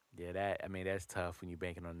yeah, that's tough when you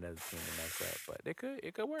banking on another team to mess up. But it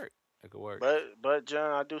could work. It could work. But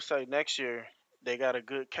John, I do say next year they got a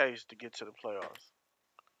good case to get to the playoffs.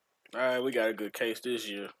 All right, we got a good case this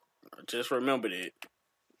year. Just remember that.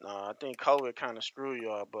 No, I think COVID kind of screwed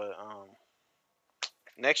y'all, but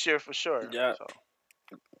next year for sure. Yeah, So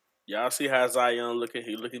y'all see how Zion looking?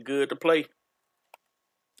 He looking good to play.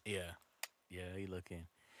 Yeah, yeah, he looking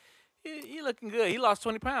good. He lost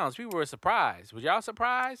 20 pounds. People were surprised. Was y'all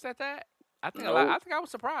surprised at that? I No, think I was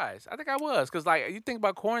surprised. I think I was because like you think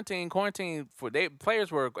about quarantine. Quarantine for they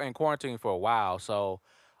players were in quarantine for a while. So,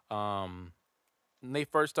 um, when they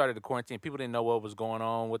first started the quarantine, people didn't know what was going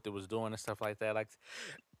on, what they was doing, and stuff like that. Like,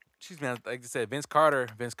 excuse me, like I said, Vince Carter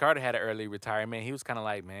had an early retirement. He was kind of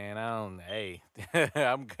like, man, hey,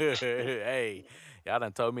 I'm good. Hey, y'all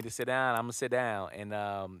done told me to sit down. I'm gonna sit down,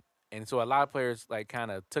 and so a lot of players like kind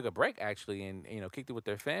of took a break actually, and kicked it with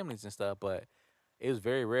their families and stuff. But it was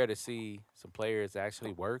very rare to see some players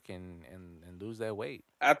actually work and lose that weight.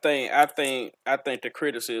 I think the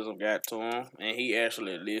criticism got to him, and he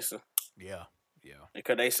actually listened Yeah, yeah.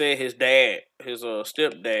 because they said his dad, his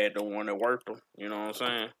stepdad, the one that worked him. You know what I'm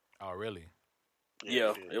saying? Oh, really? yeah, they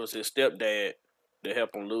Yeah, did. it was his stepdad that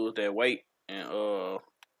helped him lose that weight, and What's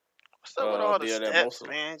up with all the yeah, that most steps, of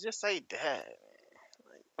man? Just say dad.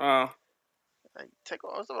 uh, Like take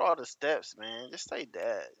what's up with all the steps, man? Just say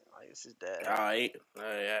dad. Like it's his dad. I ain't.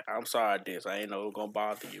 I'm sorry, this I ain't know it was gonna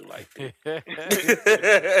bother you like Just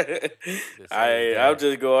that. say his I'm dad.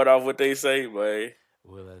 just going off what they say, boy.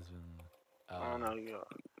 Will has been. I don't know.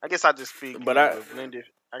 I guess I just speak. But I, A blended.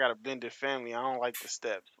 I got a blended family. I don't like the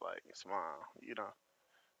steps. Like it's mine.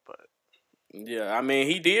 But yeah, I mean,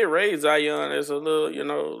 he did raise Zion as a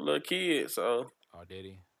little kid. So Oh, did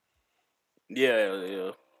he?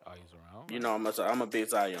 yeah. Oh, he's around. I'm a big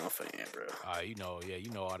Zion fan, bro. Yeah, you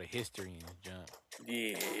know all the history and junk.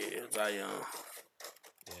 Yeah, Zion.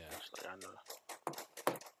 Yeah, it's like I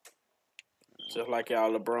know. Just like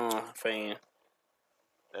y'all LeBron fan.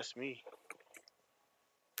 That's me.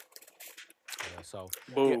 yeah. So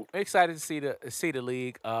yeah, Boo. excited to see the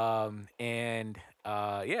league. And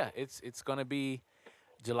yeah, it's gonna be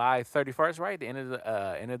July 31st, right? The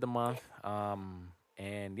end of the month.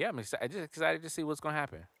 And yeah, I'm just excited to see what's gonna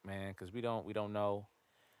happen, man, because we don't know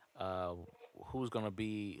uh, who's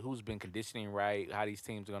been conditioning right, how these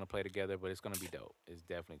teams are gonna play together, but it's gonna be dope. It's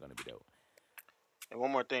definitely gonna be dope. And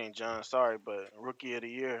one more thing, John. Sorry, but rookie of the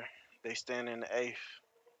year, they stand in the eighth.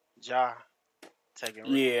 Ja taking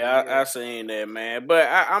rookie of the Yeah, I year. seen that, man. But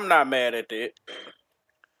I'm not mad at that.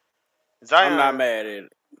 I'm not Zion, mad at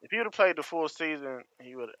it. if he would have played the full season,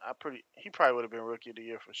 he probably would have been rookie of the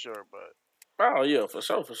year for sure. Oh yeah, for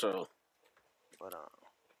sure, for sure.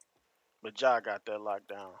 But Ja got that locked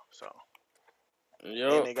down. So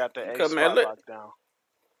and Yep. they got the eighth Cause man, spot look, locked down.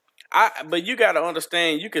 but you got to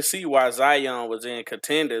understand. You can see why Zion was in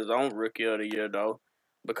contenders on Rookie of the Year though,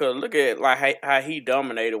 because look at like how he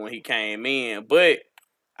dominated when he came in. But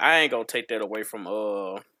I ain't gonna take that away from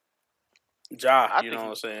Ja. I You know think what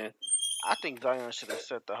I'm saying? I think Zion should have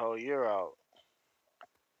set the whole year out.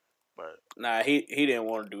 But Nah, he didn't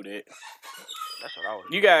want to do that. that's what I would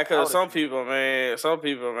have You did. got I cause would have. some people, man,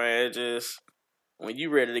 just when you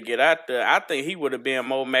ready to get out there, I think he would have been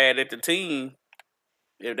more mad at the team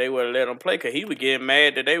if they would have let him play, cause he would get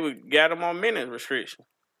mad that they would got him on minutes restriction.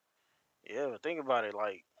 Yeah, but think about it.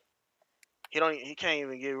 Like he can't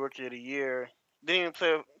even get rookie of the year. Didn't even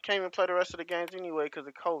play. Can't even play the rest of the games anyway because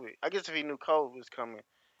of COVID. I guess if he knew COVID was coming,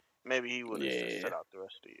 maybe he would have just Yeah, set out the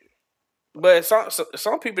rest of the year. but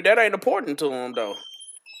some people that ain't important to him though.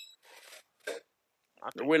 I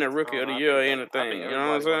think Winning I rookie don't of know. the year or I think anything, you know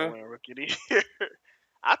what I'm everybody want to saying? win rookie of the year.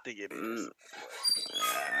 I think it Mm, is.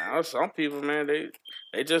 some people, man, they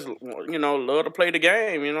just love to play the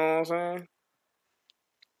game. You know what I'm saying?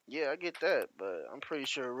 Yeah, I get that, but I'm pretty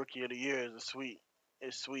sure rookie of the year is a sweet.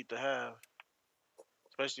 It's sweet to have,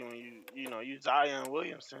 especially when you Zion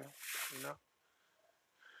Williamson. You know,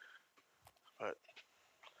 but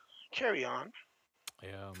carry on.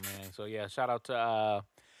 Yeah, man. So yeah, shout out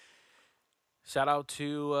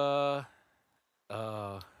to uh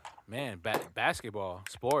man, basketball,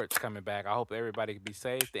 sports coming back. I hope everybody can be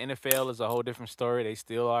safe. The NFL is a whole different story. They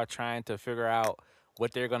still are trying to figure out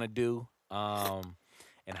what they're gonna do,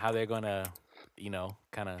 and how they're gonna,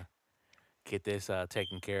 kind of get this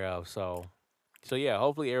taken care of. So yeah,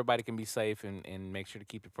 hopefully everybody can be safe and make sure to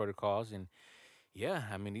keep the protocols. And yeah,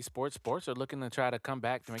 I mean these sports are looking to try to come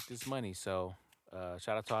back to make this money. So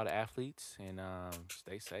shout out to all the athletes and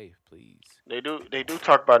stay safe, please. They do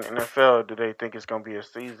talk about the NFL. Do they think it's gonna be a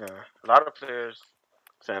season? A lot of players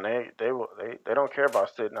saying they don't care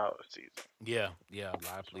about sitting out a season. Yeah,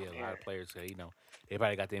 That's what I'm a lot hearing. of players say,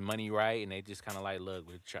 everybody got their money right, and they just kind of like, look,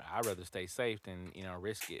 I'd rather stay safe than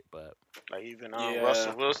risk it. But Like even Yeah,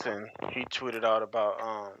 Russell Wilson, he tweeted out about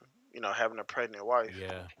having a pregnant wife.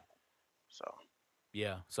 yeah, So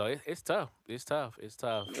yeah, so it's tough. It's tough. It's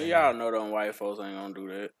tough, y'all and know them white folks ain't gonna do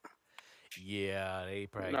that. yeah, they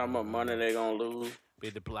You probably know how much money gonna they gonna lose.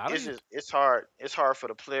 be I don't it's even, just it's hard for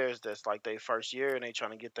the players that's like their first year and they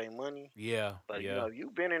trying to get their money. yeah, But yeah, if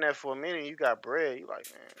you've been in there for a minute, you got bread. You like,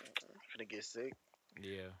 man, I'm gonna get sick.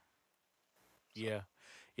 yeah, So yeah.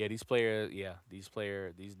 Yeah,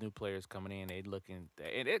 these new players coming in, they looking,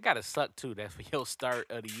 and it gotta suck too. That's for your start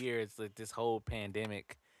of the year. It's like this whole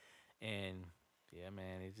pandemic, and yeah,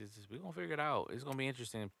 man, it's just we're gonna figure it out. It's gonna be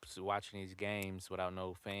interesting watching these games without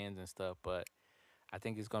no fans and stuff. But I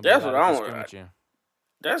think it's gonna be a That's lot what of I good don't. scrimmaging.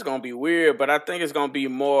 That's gonna be weird, but I think it's gonna be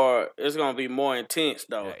more. It's gonna be more intense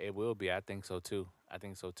though. It will be. I think so too. I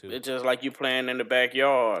think so too. It's just like you playing in the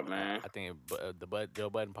backyard, man. I think Joe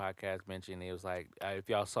Budden podcast mentioned it was like if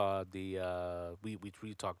y'all saw the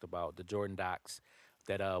we talked about the Jordan Docs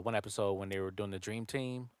that one episode when they were doing the Dream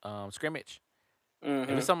Team scrimmage.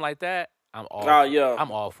 If it's Hmm. something like that, Oh yeah,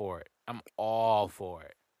 I'm all for it. I'm all for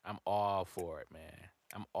it. I'm all for it, man.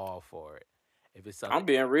 I'm all for it. If it's something, I'm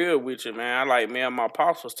being real with you, man. I like me and my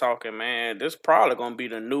pops was talking, man. This probably gonna be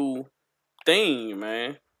the new thing,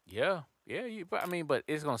 man. yeah, yeah. But I mean, but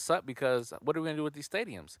it's gonna suck because what are we gonna do with these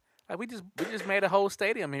stadiums? Like we just made a whole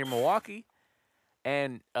stadium here in Milwaukee,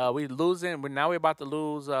 and we losing. We're about to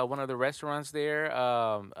lose one of the restaurants there.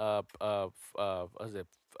 What is it?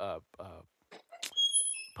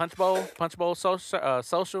 Punch Bowl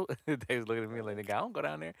social. They was looking at me like, nigga, I don't go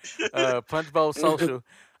down there. Punch Bowl social,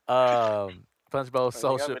 um, Punch Bowl I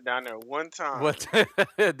think I've social. been down there one time. What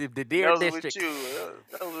the Deer That was with District? you.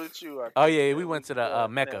 That was with you. I Oh think yeah, we that went we to the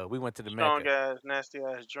Mecca. We went to the strong Mecca. ass, nasty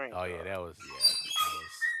ass drink. Oh yeah, that was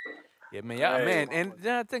yeah, man. Yeah, Hey, man. And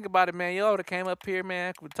yeah, think about it, man. Y'all would have came up here,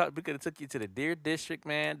 man. We could have took you to the Deer District,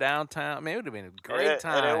 man, downtown. Man, it would have been a great It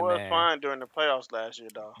time, was man. fun during the playoffs last year,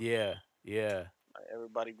 though. Yeah, yeah. Like,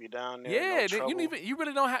 everybody be down there, no Yeah, trouble. you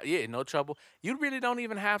really don't have no trouble. You really don't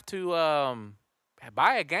even have to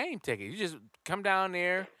buy a game ticket. You just come down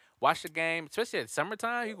there, watch the game, especially at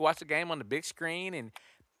summertime. You can watch the game on the big screen and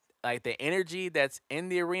like the energy that's in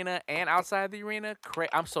the arena and outside the arena.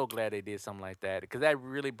 I'm so glad they did something like that because that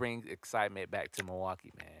really brings excitement back to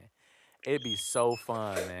Milwaukee, man. It'd be so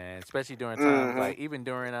fun, man, especially during times Mm-hmm. like even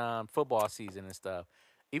during football season and stuff.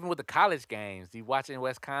 Even with the college games, you watching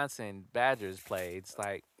Wisconsin Badgers play. It's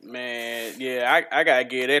like, Man, yeah, I gotta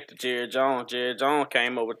give that to Jerry Jones. Jerry Jones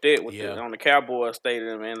came up with that with yeah, the on the Cowboys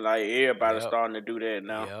Stadium, and like everybody's yep, starting to do that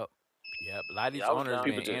now. yep, yep. A lot of these Yeah, I was owners down.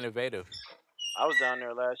 People being just innovative. I was down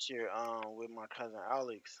there last year with my cousin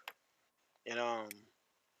Alex, and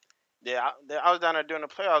yeah, I was down there during the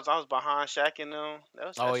playoffs. I was behind Shaq and them.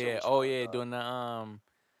 That shit was Oh fun, yeah, dog. doing the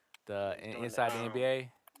Doing inside the NBA.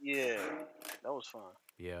 yeah, that was fun.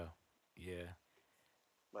 Yeah, yeah.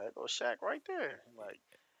 Like, oh, Shaq right there. Like,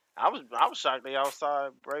 I was shocked they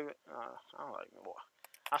outside Brave. I'm like,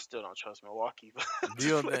 I still don't trust Milwaukee, but I'm Do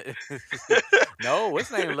just you? playing. No, what's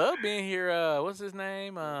his name? Love being here. What's his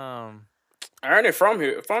name? Ernie from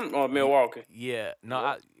here, from Ye- Milwaukee. yeah. No,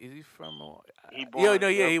 Yep, is he from Milwaukee? he Yeah, born. no,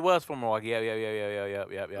 yeah, Yep, he was from Milwaukee. Yeah, yeah, yeah, yeah, yeah, yeah,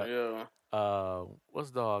 yeah, yeah. Yeah.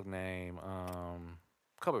 What's the dog name?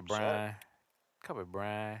 Kobe Shaq. Bryant. Kobe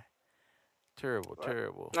Bryant. Terrible, Right.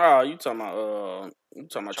 terrible. Oh, you talking about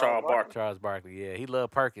Charles Charles Barkley. Barkley. Charles Barkley. Yeah, he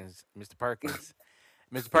loved Perkins, Mr. Perkins.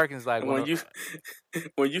 Mr. Perkins like one When of you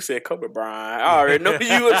when you said Kobe Bryant, I already know who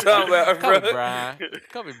you were talking about, Kobe bro. Bryant.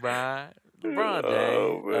 Kobe Bryant. LeBron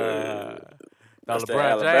Oh James. man, No, that's that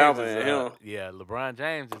LeBron James Alabama is in him. yeah, LeBron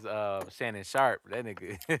James is Shannon Sharp. That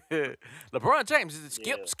nigga. LeBron James is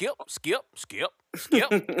skip, Yeah, skip, skip, skip, skip,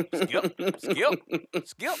 skip, skip,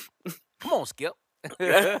 skip. Come on, skip.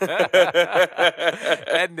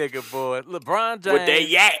 That nigga boy. LeBron With that James.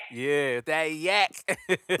 yak, Yeah, that yak.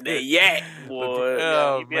 that yak, boy.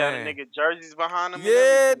 yeah. He Oh be having man. nigga jerseys behind him and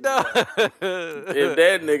Yeah, everything. no. Yeah. If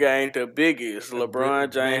that nigga ain't the biggest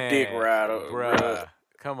LeBron James dick Man, rider, bro. bruh.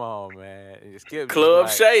 Come on, man. Skip just Club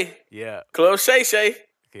like, Shay, yeah. Club Shay Shay.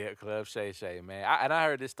 Yeah, Club Shay Shay, man. I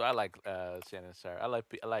heard this story. I like Shannon Sharp. I like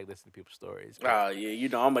listening to people's stories. But Oh yeah, you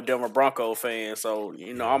know I'm a Denver Bronco fan, so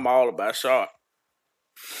you know yeah, I'm all about Sharp.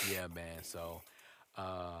 yeah, man. So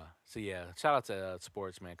yeah, shout out to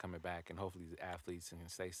sports, man, coming back, and hopefully the athletes can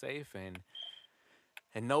stay safe and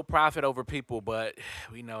no profit over people, but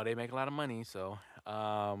we know they make a lot of money. So,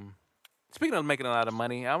 speaking of making a lot of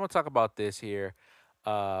money, I'm gonna talk about this here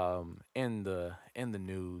in the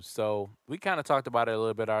news. So we kind of talked about it a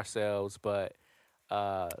little bit ourselves, but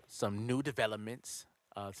some new developments,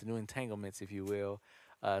 some new entanglements, if you will,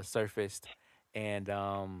 surfaced, and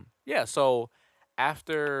yeah. So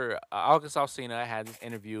after August Alsina had this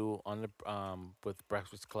interview on the with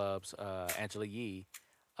Breakfast Club's Angela Yee.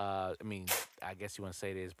 I mean, I guess you want to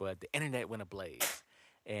say this, but the internet went ablaze.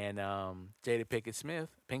 And Jada Pinkett Smith,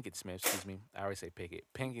 excuse me, I always say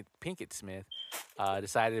Pinkett Smith,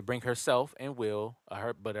 decided to bring herself and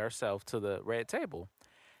herself to the red table.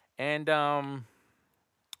 And some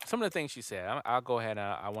of the things she said, I'll go ahead and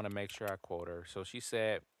I want to make sure I quote her. So she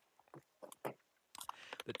said,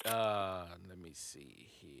 let me see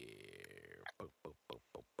here.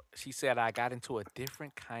 She said, I got into a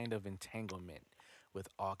different kind of entanglement with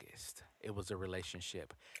August. It was a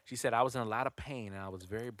relationship. She said, I was in a lot of pain and I was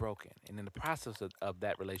very broken. And in the process of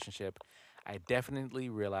that relationship, I definitely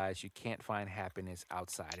realized you can't find happiness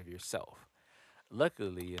outside of yourself.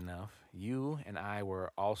 Luckily enough, you and I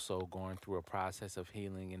were also going through a process of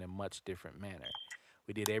healing in a much different manner.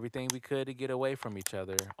 We did everything we could to get away from each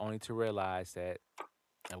other, only to realize that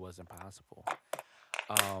it wasn't possible.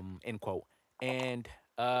 End quote. And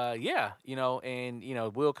yeah,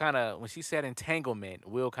 Will kind of when she said entanglement,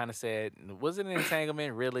 Will kind of said, "Was it an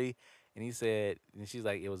entanglement, really?" And he said, and she's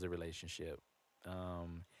like, "It was a relationship."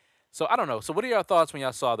 Um, so I don't know. So what are your thoughts when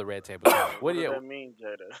y'all saw the red table talk? What What do does you that mean,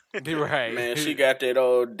 Jada? be right? Man, she got that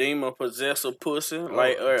old demon possessive pussy Oh,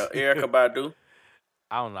 like Erica Badu.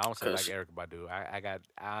 I don't know. I don't say like Cause Erica Badu.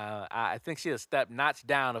 I think she a step notch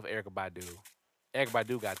down of Erica Badu. Erica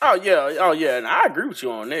Badu got that. oh yeah, and I agree with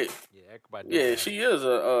you on that. Yeah, Erica Badu Yeah, got it. she is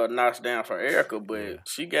a notch down for Erica, Yeah. but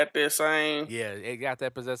she got that same. Yeah, it got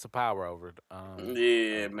that possessive power over it.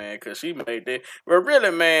 Yeah, man, cause she made that. But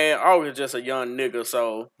really, man, August just a young nigga.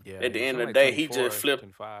 So Yeah, at the yeah. end Something of the like day, he 24, just flipped.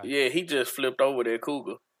 25. Yeah, he just flipped over that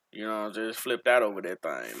cougar. You know, just flipped out over that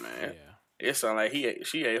thing, man. Yeah. It sound like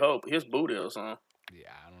she ate his booty or something.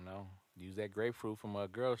 Yeah, I don't know. Use that grapefruit from a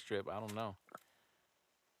girl strip. I don't know.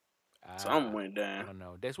 Something I went I down. don't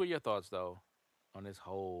know. That's what your thoughts though on this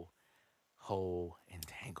whole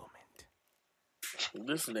entanglement.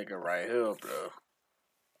 This nigga right here, bro.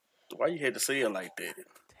 Why you had to say it like that?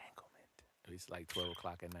 Entanglement. It's like 12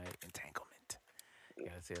 o'clock at night. Entanglement.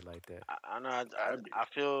 Gotta say it like that. I know. I be, I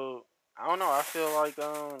feel. I don't know. I feel like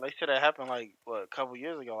they said that happened like what a couple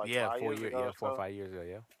years ago, like Yeah, 5 years ago yeah, or four or so. 5 years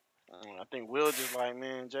ago, I think Will just like,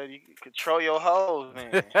 man, Jay, you control your hoes,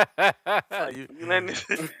 man. yeah. Like you letting this,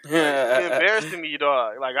 like you I embarrassing me,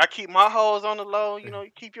 dog. Like I keep my hoes on the low, you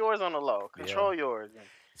keep yours on the low. Yeah. Control yours. And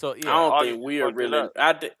So yeah, don't August think just we are fucked it really. up.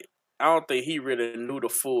 I don't think he really knew the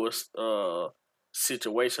full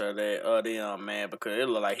situation of that them man because it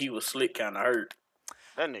looked like he was slick, kind of hurt.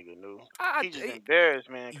 That nigga knew. I, He just I embarrassed,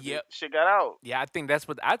 man, because yep. shit got out. Yeah, I think that's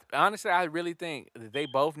what I honestly I really think that they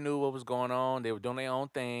both knew what was going on. They were doing their own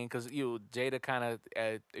thing because Jada kind of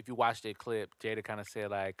if you watch that clip, Jada kind of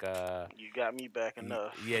said like You got me back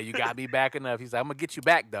enough. yeah, you got me back enough. He's like, I'm gonna get you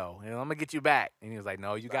back though, I'm gonna get you back. And he was like,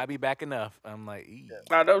 no, you got Like, me back enough. I'm like, yeah,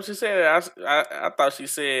 I know what she said. I thought she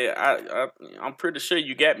said I'm pretty sure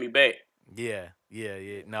you got me back. yeah, yeah,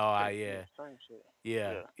 yeah. yeah, No, yeah, yeah. same shit.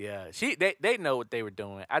 Yeah, Yeah, yeah. They know what they were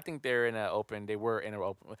doing. I think they're in an open. They were in an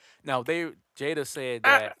open. No, they Jada said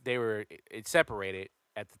I, that they were it separated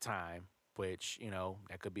at the time, which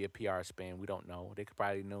that could be a PR spin. We don't know. They could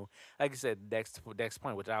probably know. Like I said, next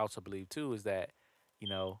point, which I also believe too, is that you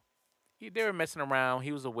know they were messing around.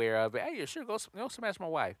 He was aware of it. Hey, yeah, sure, go smash my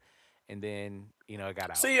wife, and then it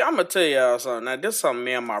got out. See, I'm gonna tell y'all something. Now, this is something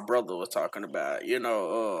me and my brother was talking about.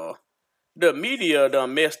 The media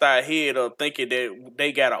done messed our head up thinking that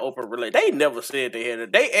they got an open relation. They never said they had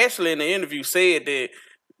it. They actually in the interview said that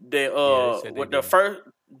Yeah, they said they with the didn't. first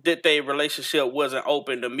that their relationship wasn't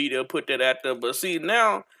open. The media put that out there. But see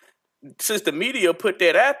now, since the media put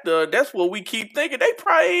that out there, that's what we keep thinking. They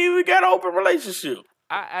probably ain't even got an open relationship.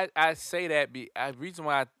 I say that reason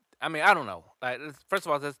why I mean I don't know. Like first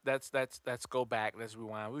of all, let's go back. Let's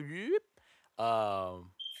rewind.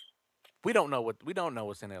 Um, we don't know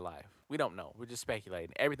what's in their life. We don't know. We're just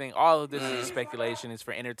speculating. Everything, all of this is just Mm, speculation. It's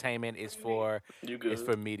for entertainment. you It's good?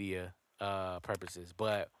 for media purposes.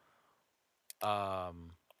 But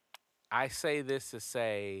um, I say this to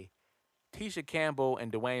say, Tisha Campbell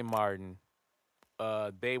and Dwayne Martin,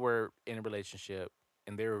 they were in a relationship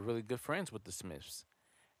and they were really good friends with the Smiths.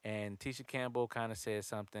 And Tisha Campbell kind of said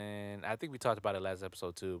something. I think we talked about it last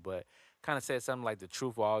episode too, but kind of said something like the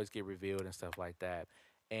truth will always get revealed and stuff like that.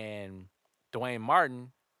 And Dwayne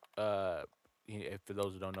Martin, uh, if for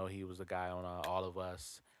those who don't know, he was a guy on All of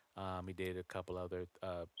Us. He did a couple other.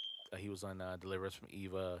 He was on Deliver Us from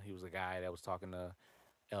Eva. He was a guy that was talking to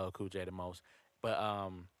LL Cool J the most. But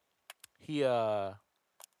he uh,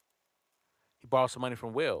 he borrowed some money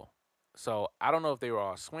from Will. So I don't know if they were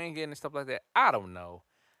all swinging and stuff like that. I don't know.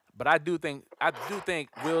 But I do think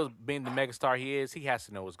Will being the megastar he is, he has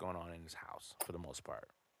to know what's going on in his house for the most part.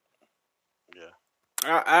 yeah.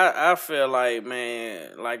 I feel like,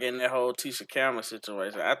 man, like in that whole Tisha Cameron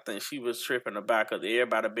situation, I think she was tripping about because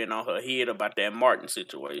everybody been on her head about that Martin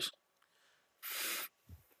situation.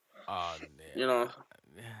 Oh You know,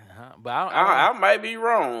 yeah. But I don't I might be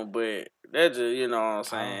wrong, but that's just, you know what I'm I don't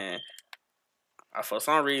saying. For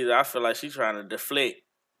some reason, I feel like she's trying to deflect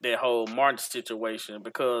that whole Martin situation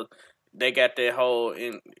because they got that whole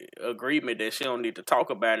agreement that she don't need to talk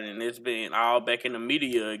about it, and it's been all back in the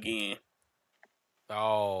media again.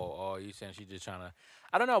 oh you saying she just trying to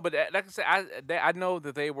I don't know, but like I said, I know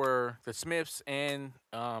that they were the Smiths and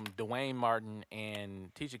Dwayne Martin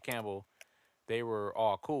and Tisha Campbell. They were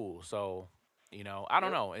all cool. So I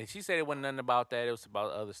don't Yep. know. And she said it wasn't nothing about that. It was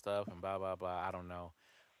about other stuff and blah blah blah. I don't know,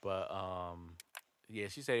 but yeah,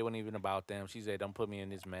 she said it wasn't even about them. She said don't put me in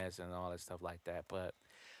this mess and all that stuff like that. But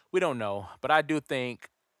we don't know. But I do think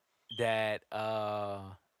that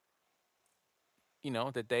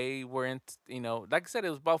that they were in like I said, it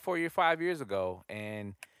was about 4 years, 5 years ago,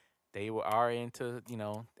 and they are into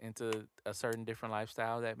a certain different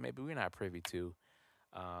lifestyle that maybe we're not privy to.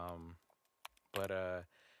 Um, but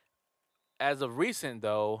as of recent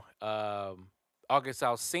though, August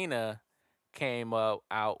Alsina came up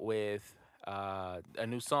out with a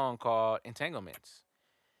new song called Entanglements,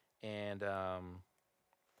 and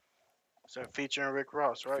So featuring Rick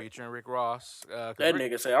Ross, right? featuring Rick Ross. Cause That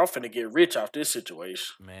Rick, nigga say I'm finna get rich off this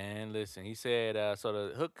situation. man, listen, he said so.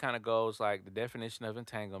 The hook kind of goes like the definition of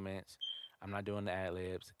entanglements. I'm not doing the ad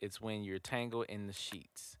libs. It's when you're tangled in the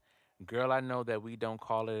sheets. Girl, I know that we don't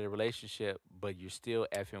call it a relationship, but you're still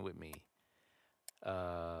effing with me.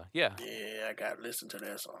 Yeah, Yeah, I gotta listen to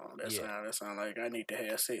that song. yeah. That sound like I need to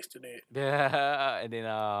have sex to that. Yeah, and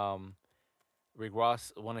then Rick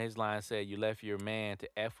Ross, one of his lines said, "You left your man to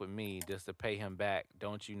f with me just to pay him back.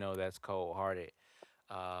 Don't you know that's cold hearted?"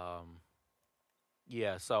 Um,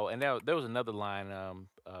 yeah. So, and there was another line.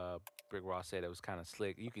 Rick Ross said it was kind of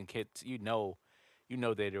slick. You can you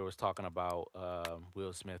know that it was talking about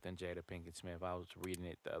Will Smith and Jada Pinkett Smith. I was reading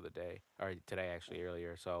it the other day or today actually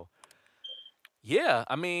earlier. So yeah,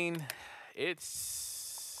 I mean,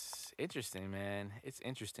 it's interesting, man. It's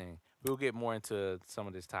interesting. We'll get more into some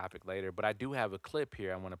of this topic later, but I do have a clip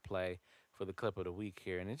here I want to play for the clip of the week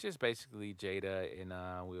here, and it's just basically Jada and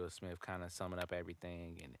Will Smith kind of summing up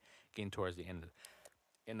everything and getting towards the end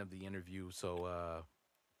of the interview. So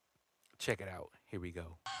check it out. Here we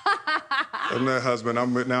go. I'm that husband.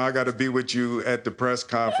 Now I got to be with you at the press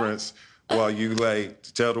conference while you like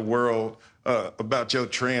tell the world about your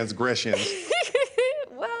transgressions.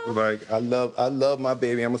 Well, Like I love my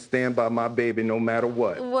baby. I'm gonna stand by my baby no matter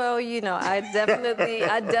what. well, I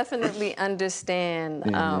definitely understand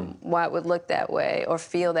why it would look that way or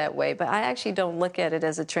feel that way, but I actually don't look at it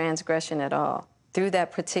as a transgression at all. Through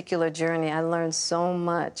that particular journey, I learned so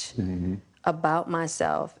much about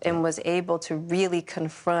myself and was able to really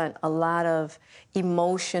confront a lot of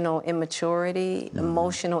emotional immaturity,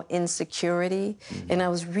 emotional insecurity, and I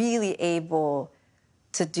was really able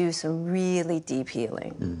to do some really deep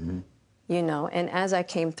healing. You know, and as I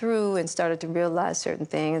came through and started to realize certain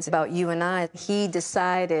things about you and I, he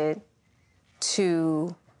decided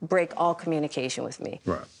to break all communication with me,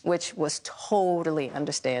 Right. which was totally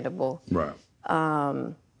understandable. Right.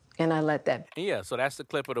 And I let that. Yeah, so that's the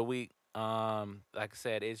clip of the week. Like I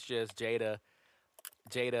said, it's just Jada,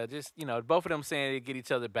 just both of them saying they get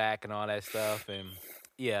each other back and all that stuff, and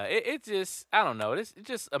yeah, it just I don't know, it's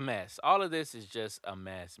just a mess. All of this is just a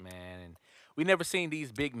mess, man. And we never seen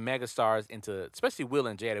these big megastars into, especially Will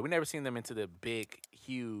and Jada. We never seen them into the big,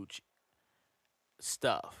 huge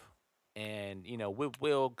stuff, and with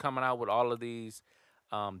Will coming out with all of these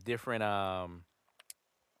different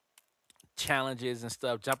challenges and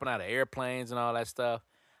stuff, jumping out of airplanes and all that stuff.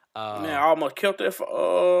 Man, I almost killed it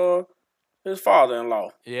for his father-in-law.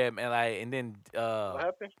 Yeah, man. Like, and then What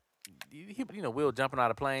happened? Will jumping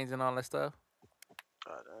out of planes and all that stuff.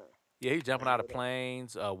 Oh, damn. Yeah, he jumping Man, out of what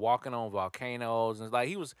planes, walking on volcanoes, and like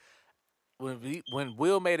he was when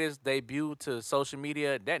Will made his debut to social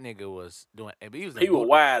media. That nigga was doing. He was in He was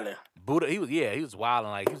wilding. He was wilding.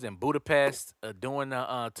 Like he was in Budapest doing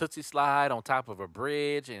the Tootsie slide on top of a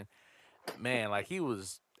bridge, and man, like he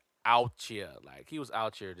was out here. Like he was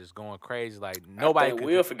out here just going crazy. Like I nobody think could.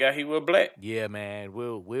 Will forgot he was black. Yeah, man.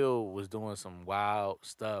 Will was doing some wild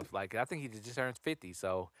stuff. Like I think he just turned 50,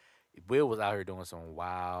 so Will was out here doing some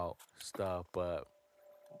wild stuff. But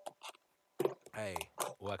hey,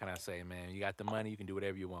 what can I say, man? You got the money, you can do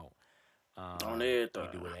whatever you want. On You everything.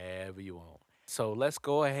 can do whatever you want. So let's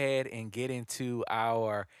go ahead and get into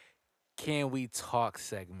our Can We Talk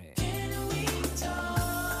segment.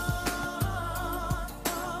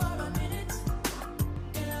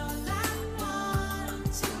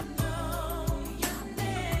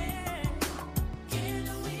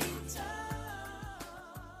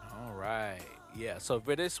 All right. Yeah. So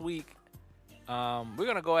for this week, we're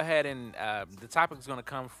gonna go ahead and the topic is gonna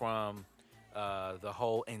come from the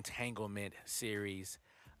whole entanglement series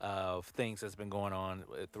of things that's been going on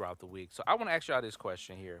throughout the week. So I want to ask y'all this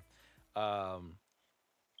question here. Um,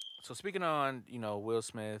 so speaking on Will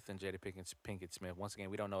Smith and Jada Pinkett Smith, once again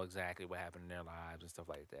we don't know exactly what happened in their lives and stuff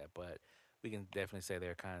like that, but we can definitely say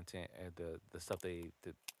their content and the stuff they've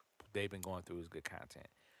been going through is good content.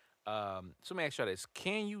 So let me ask you this: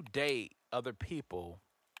 can you date other people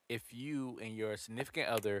if you and your significant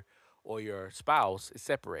other or your spouse is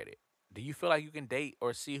separated? Do you feel like you can date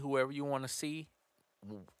or see whoever you want to see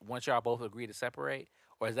once y'all both agree to separate,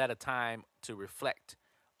 or is that a time to reflect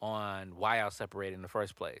on why y'all separated in the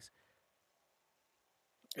first place?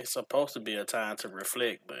 It's supposed to be a time to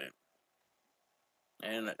reflect, but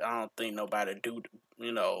and I don't think nobody do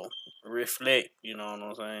reflect. You know what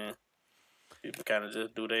I'm saying? People kind of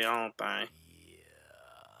just do their own thing.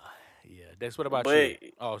 Yeah. Dex, what about you? But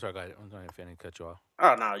Oh, sorry, go ahead. I'm going to cut you off.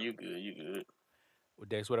 oh no, you good, you good. Well,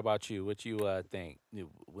 Dex, what about you? What you think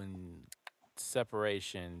when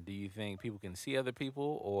separation? Do you think people can see other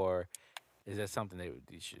people, or is that something that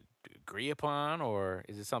you should agree upon, or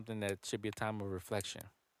is it something that should be a time of reflection?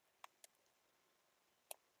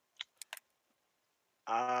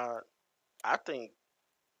 Uh, I think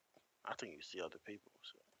you see other people.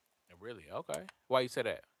 So, Really? Okay. Why you say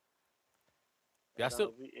that? Y'all and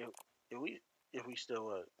still if we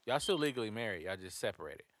still y'all still legally married. Y'all just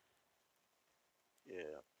separated. yeah,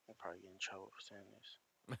 I'll probably get in trouble for saying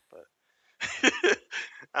this, but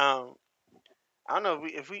I don't know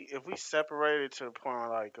if we separated to the point where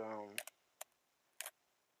like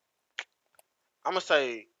I'm gonna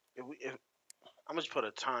say if I'm gonna just put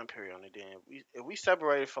a time period on it. Then if we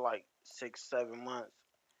separated for like 6-7 months,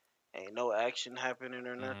 ain't no action happening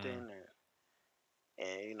or Mm-hmm. nothing, and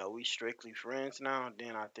and we strictly friends now,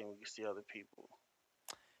 then I think we can see other people.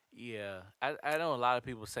 Yeah, I know a lot of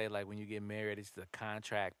people say like when you get married, it's the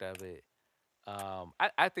contract of it.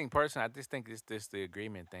 I think personally, I just think it's this the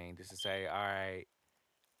agreement thing, just to say, all right,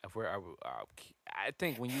 if we're, I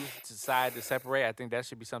think when you decide to separate, I think that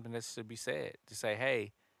should be something that should be said. To say,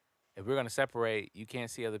 hey, if we're gonna separate, you can't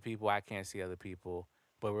see other people, I can't see other people,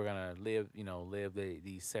 but we're gonna live, live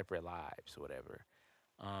these separate lives, or whatever.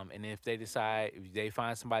 And if they decide, if they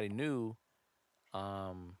find somebody new,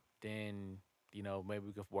 then maybe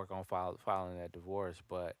we could work on filing that divorce.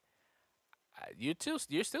 But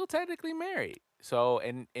you're still technically married. So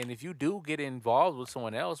and if you do get involved with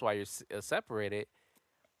someone else while you're separated,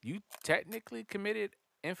 you technically committed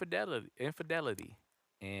infidelity,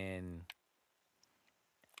 and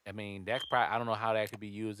I mean that probably I don't know how that could be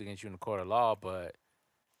used against you in the court of law, but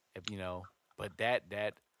if, but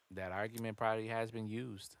that argument probably has been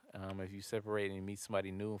used. If you separate and you meet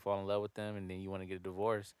somebody new and fall in love with them, and then you want to get a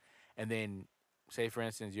divorce, and then say for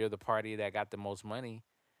instance you're the party that got the most money,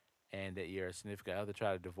 and that your significant other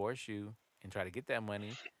try to divorce you and try to get that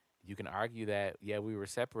money, you can argue that yeah we were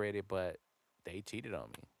separated, but they cheated on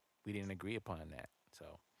me. We didn't agree upon that. So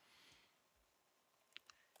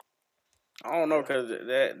I don't know, Yeah. cause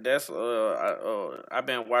that's I've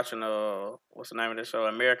been watching what's the name of the show,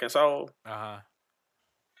 American Soul, uh-huh.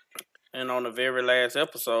 and on the very last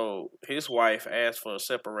episode, his wife asked for a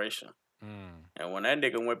separation, Mm. and when that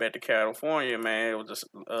nigga went back to California, man, it was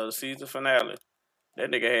the season finale. That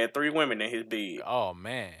nigga had 3 women in his bed. Oh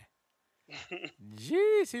man.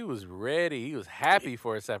 Jeez, he was ready. He was happy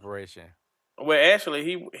for a separation. Well, actually,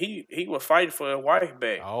 he was fighting for his wife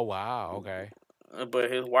back. Oh wow, okay.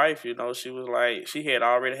 But his wife, she was like, she had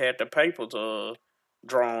already had the papers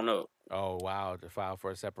drawn up. Oh wow, to file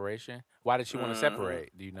for a separation. Why did she want to hmm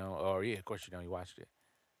separate? Do you know? Oh yeah, of course you know. You watched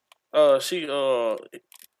it. She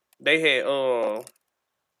they had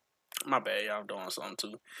my bad, y'all doing something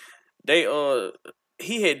too. They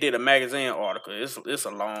he had did a magazine article. It's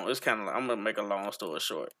kind of I'm gonna make a long story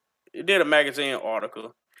short. He did a magazine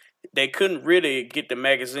article. They couldn't really get the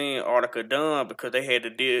magazine article done because they had to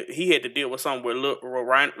deal. He had to deal with something with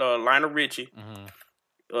Lionel Richie,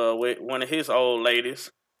 Mm-hmm. with one of his old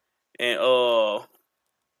ladies, and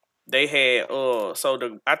they had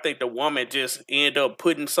so I think the woman just ended up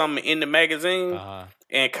putting something in the magazine Uh huh.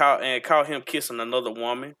 and caught him kissing another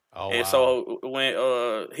woman. Oh And wow. so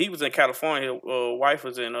when he was in California, his wife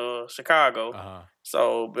was in Chicago. Uh huh.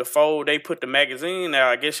 So before they put the magazine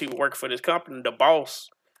out, I guess she worked for this company. The boss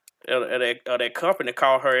of that company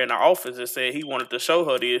called her in the office and said he wanted to show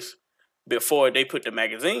her this before they put the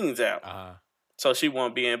magazines out. Uh huh. So she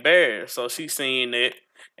won't be embarrassed. So she seen it,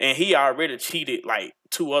 and he already cheated like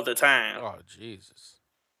 2 other times. Oh Jesus.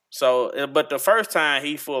 So, but the first time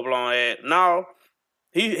he full blown had no,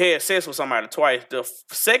 he had sex with somebody twice. The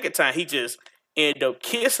second time he just ended up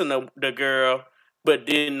kissing the girl, but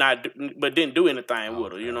didn't do anything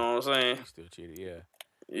with her. You Okay. know what I'm saying? He still cheated. Yeah.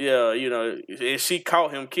 Yeah, and she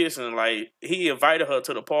caught him kissing. Like he invited her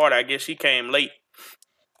to the party. I guess she came late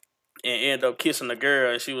and ended up kissing the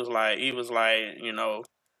girl. And he was like,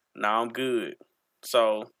 nah, I'm good.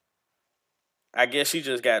 So I guess she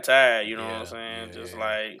just got tired. You know what I'm Yeah. saying? Yeah. Just Yeah.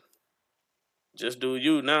 like, just do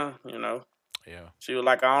you now. Yeah. She was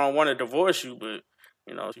like, I don't want to divorce you, but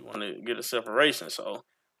she wanted to get a separation. So,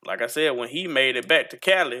 like I said, when he made it back to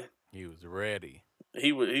Cali, He was ready.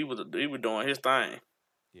 he was doing his thing.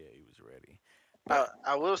 Yeah, he was ready.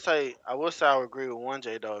 I will say I would agree with one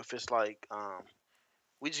J though. If it's like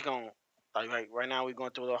we just gonna like right now we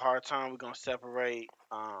going through a hard time, we're gonna separate,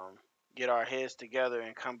 get our heads together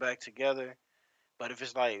and come back together. But if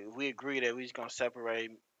it's like if we agree that we just gonna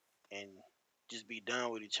separate and just be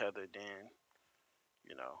done with each other, then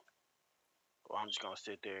you know, well, I'm just gonna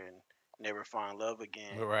sit there and never find love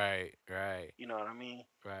again. Right. Right. You know what I mean?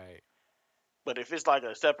 Right. But if it's like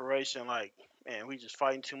a separation, like man, we just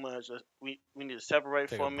fighting too much. We need to separate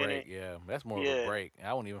Take for a a minute. break. Yeah, that's more of a Yeah. break.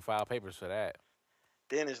 I wouldn't even file papers for that.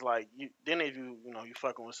 Then it's like you. Then if you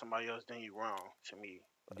fucking with somebody else, then you wrong to me.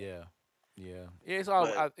 Yeah. Yeah. Yeah. It's all.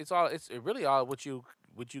 But It's all. It's really all what you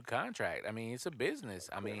contract. I mean, it's a business.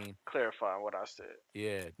 I mean, clarifying what I said.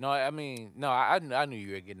 yeah. No, I mean, no. I knew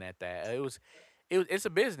you were getting at that. It's a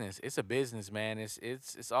business. It's a business, man.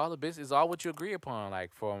 It's all a business. It's all what you agree upon.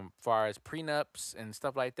 Like from far as prenups and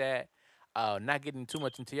stuff like that. Not getting too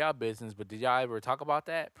much into y'all business, but did y'all ever talk about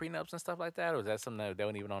that prenups and stuff like that, or is that something that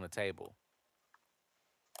wasn't even on the table?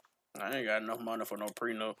 I ain't got enough money for no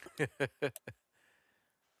prenup.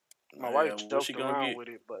 My Yeah, wife what joked she gonna around get? with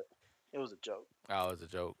it, but it was a joke. Oh, it's a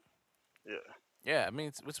joke. Yeah. Yeah, I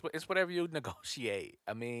mean, it's whatever you negotiate.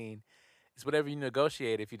 I mean, it's whatever you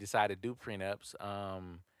negotiate if you decide to do prenups.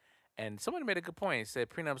 And someone made a good point. Said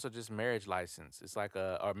prenups are just marriage license. It's like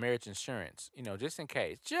a or marriage insurance. Just in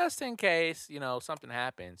case, something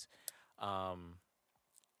happens. Um,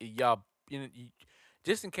 y'all,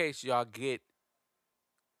 just in case y'all get,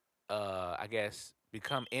 I guess,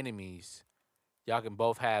 become enemies. Y'all can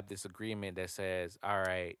both have this agreement that says, all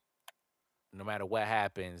right, no matter what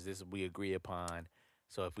happens, this we agree upon.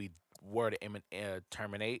 So if we were to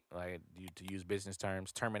terminate, like to use business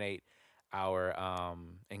terms, terminate our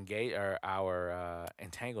engage or our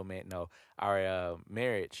entanglement, no, our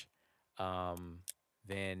marriage, um,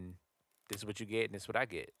 then this is what you get and this is what I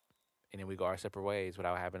get, and then we go our separate ways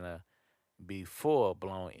without having to be full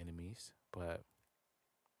blown enemies. But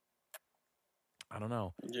I don't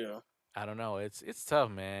know. Yeah. I don't know. It's tough,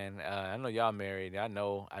 man. I know y'all married. I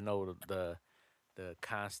know the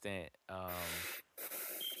constant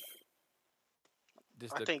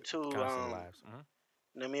just I the think too. constant lives.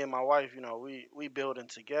 Me and my wife, we building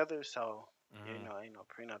together, so yeah, Hmm. ain't no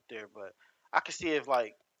prenup there. But I could see if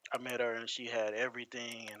like I met her and she had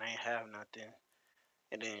everything and I ain't have nothing,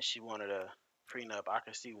 and then she wanted a prenup. I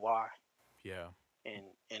could see why, Yeah. and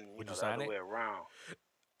Would you the sign other it? way around.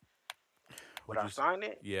 Would Would I you? sign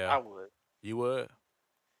it? Yeah. I would. You would.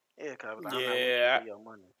 Yeah, cause I'm not with you Yeah. for your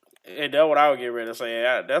money. And that's what I would get ready to say.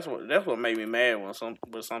 That's what made me mad when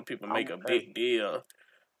some people make I'm a hey, big deal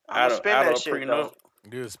I'm gonna spend out that of a shit though.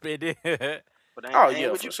 prenup. You spend it. But Oh I ain't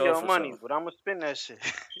yeah, with for you for sure, your for money. sure. But I'm gonna spend that shit.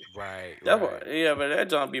 Right. That's Right. what, yeah, but that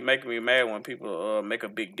don't be making me mad when people make a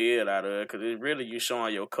big deal out of it, because it really you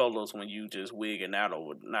showing your colors when you just wigging out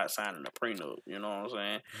over not signing a prenup. You know what I'm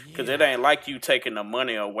saying? Because it Yeah. ain't like you taking the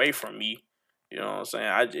money away from me. You know what I'm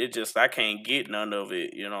saying? I can't get none of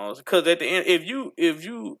it. Because at the end,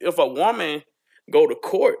 if a woman go to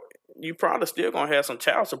court, you probably still gonna have some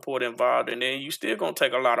child support involved, and then you still gonna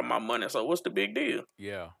take a lot of my money. So what's the big deal?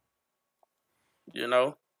 Yeah. You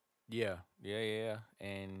know? Yeah. Yeah. Yeah.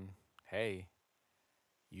 And hey,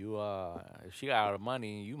 you if she got all the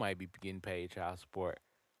money, you might be getting paid child support.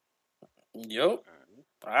 Yep,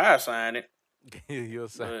 I sign it. You'll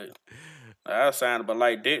say. But I signed it, but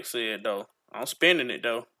like Dick said though, I'm spending it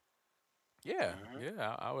though. Yeah, Mhm.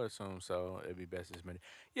 yeah, I would assume so. It'd be best as many.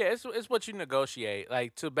 Yeah, it's what you negotiate.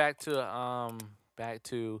 Like back to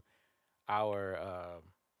our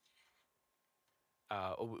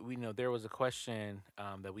we know there was a question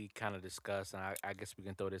that we kind of discussed, and I guess we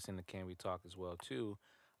can throw this in the Can We Talk as well too.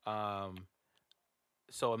 Um,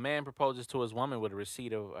 so a man proposes to his woman with a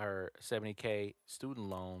receipt of her 70K student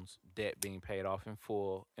loans debt being paid off in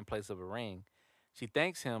full in place of a ring. She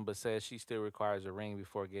thanks him, but says she still requires a ring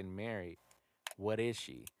before getting married. What is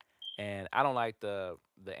she? And I don't like the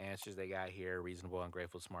answers they got here, reasonable,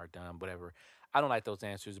 ungrateful, smart, dumb, whatever. I don't like those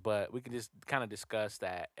answers, but we can just kind of discuss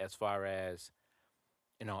that as far as,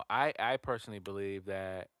 I personally believe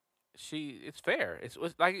that it's fair. It's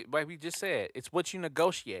like we just said, it's what you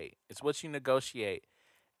negotiate. It's what you negotiate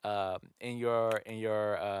in your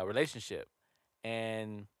relationship.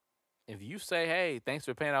 And if you say, "Hey, thanks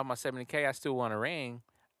for paying off my 70K, I still want a ring,"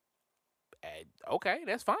 okay,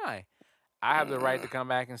 that's fine. I have the right to Mm-mm. come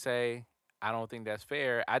back and say, I don't think that's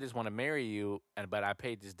fair. I just want to marry you, but I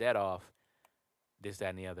paid this debt off, this, that,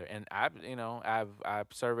 and the other. And I've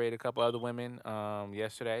surveyed a couple other women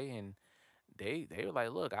yesterday, and they were like,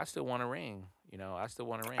 look, I still want a ring. I still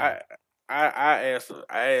want a ring. I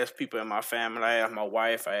I asked people in my family. I asked my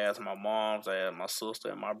wife. I asked my moms. I asked my sister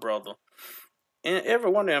and my brother, and every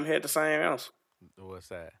one of them had the same answer. What's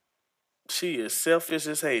that? She is selfish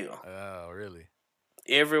as hell. Oh, really?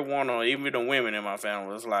 Every one of even the women in my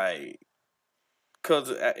family was like, cause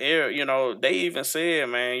they even said,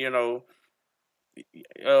 man,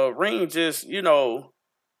 ring just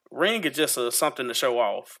ring is just something to show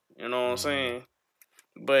off. You know what I'm Hmm. saying?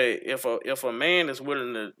 But if a man is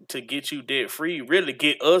willing to get you debt free, really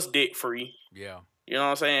get us debt free, Yeah. you know what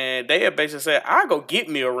I'm saying? They have basically said, "I go get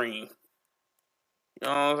me a ring." You know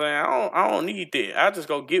what I'm saying? I don't need that. I just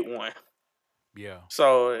go get one. Yeah.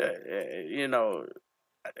 So and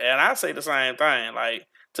I say the same thing. Like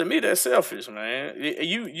to me, that's selfish, man.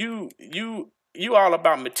 You all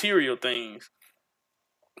about material things,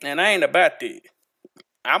 and I ain't about that.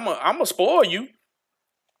 I'm a spoil you.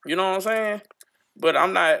 You know what I'm saying? But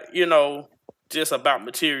I'm not, just about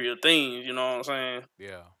material things. You know what I'm saying?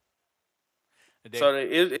 Yeah. They, So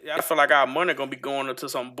I feel like our money gonna be going into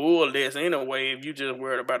some bull that's anyway if you just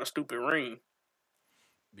worried about a stupid ring.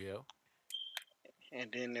 yeah.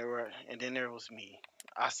 And then there was me.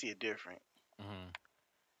 I see it different. Hmm.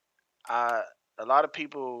 I A lot of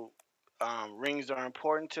people, rings are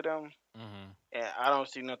important to them, Hmm. and I don't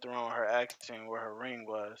see nothing wrong with her asking where her ring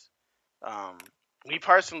was. Me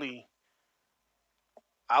personally,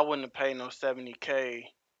 I wouldn't have paid no 70K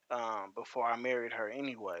before I married her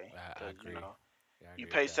anyway, I because agree. Yeah, I you agree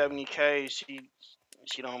with pay that. 70K,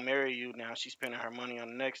 she don't marry you now. She's spending her money on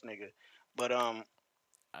the next nigga. But I'm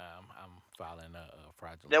filing a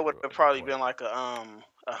fraudulent that would have probably report. been like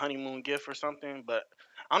a honeymoon gift or something. But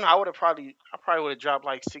I don't know. I probably would have dropped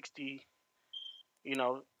like 60,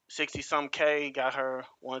 60 some K. Got her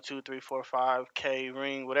 1, 2, 3, 4, 5K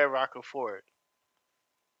ring, whatever I could afford.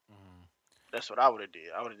 Mhm. That's what I would have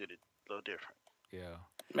did. I would have did it a little different. Yeah.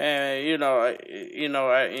 Man,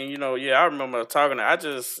 yeah, I remember talking. I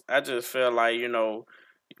just felt like,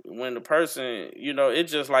 when the person,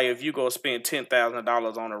 it's just like if you go spend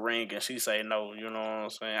 $10,000 on a ring and she say no, you know what I'm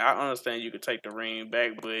saying? I understand you could take the ring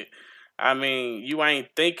back, but I mean, you ain't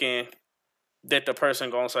thinking that the person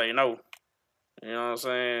gonna say no. You know what I'm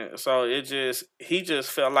saying? So he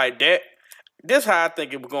just felt like that. This how I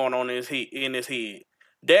think it was going on in his head.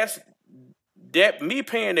 That's that me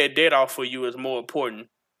paying that debt off for you is more important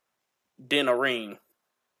than a ring.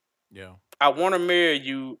 Yeah. I want to marry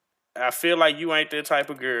you. I feel like you ain't that type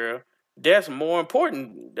of girl. That's more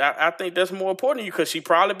important. I think that's more important to you because she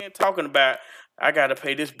probably been talking about, I got to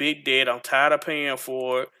pay this big debt. I'm tired of paying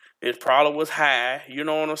for it. It probably was high. You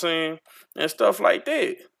know what I'm saying? And stuff like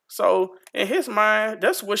that. So in his mind,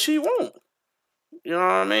 that's what she want. You know what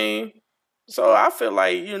I mean? So I feel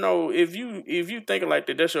like, if you thinking like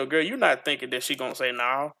that, that's your girl. You're not thinking that she gonna say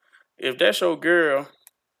no. If that's your girl,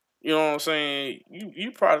 you know what I'm saying?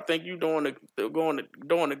 You probably think you doing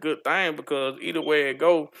a good thing because either way it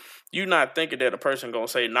go, you not thinking that a person gonna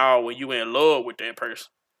say no when you in love with that person.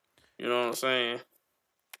 You know what I'm saying?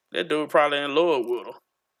 That dude probably in love with her.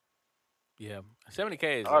 Yeah.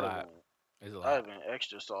 70K is a I'd have lot. been, It's a I'd lot. have been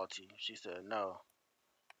extra salty. She said no,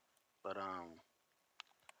 but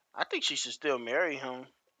I think she should still marry him,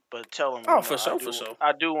 but tell him, Oh, for I sure, for do, sure.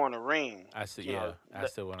 I do want a ring. I still yeah. I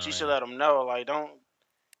Let, still want to she should ring. let him know, like, don't,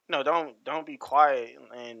 no, don't be quiet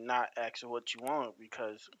and not ask her what you want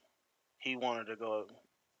because he wanted to go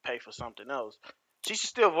pay for something else. She should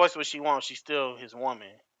still voice what she wants. She's still his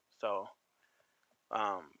woman, so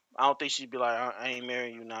um, I don't think she'd be like, I ain't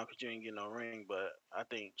marrying you now because you ain't getting no ring. But I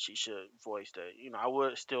think she should voice that. I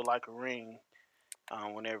would still like a ring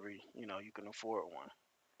whenever you can afford one.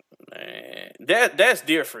 Man, that's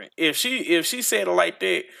different. If she said it like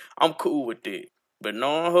that, I'm cool with it. But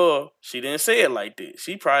knowing her, she didn't say it like that.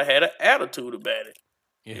 She probably had an attitude about it.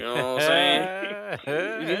 You know what I'm saying?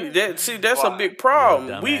 Yeah. That's a Why? big Little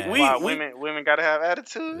problem. We we Why dumbass. we women gotta have They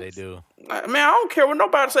attitudes? do. Man, I don't care what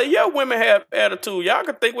nobody say. Yeah, women have attitude. Y'all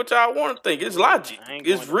can think what y'all want to think. It's logic. I ain't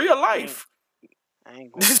It's going. real I ain't. life. I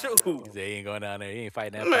ain't going down that Shoot. He road. said he ain't going down there. He ain't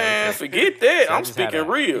fighting that fight. Man, forget that. I'm speaking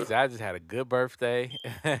He real. said I just had a good birthday.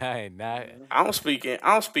 I ain't not. I'm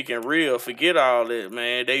speaking real. Forget all that,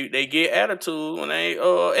 man. They get attitude when they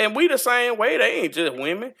and we the same way. They ain't just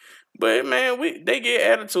women. But man, they get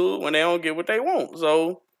attitude when they don't get what they want.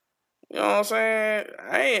 So, you know what I'm saying?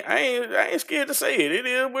 I ain't scared to say it. It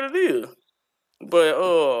is what it is.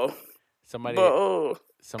 But Somebody but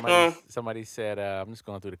somebody said, I'm just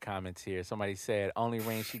going through the comments here. Somebody said only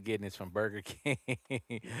ring she getting is from Burger King.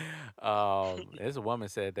 This woman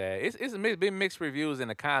said that. Been mixed reviews in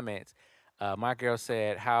the comments. My girl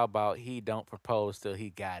said, "How about he don't propose till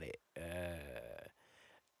he got it?"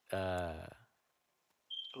 Uh,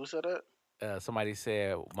 Who said that? somebody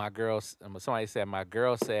said somebody said my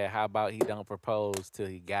girl said, "How about he don't propose till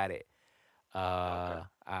he got it?" Okay.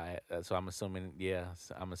 So I'm assuming, yeah,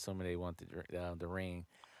 I'm assuming they want the ring.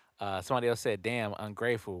 Somebody else said, "Damn,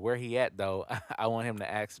 ungrateful. Where he at though? I want him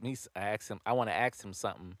to ask me. Ask him. I want to ask him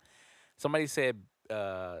something." Somebody said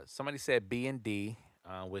B and D,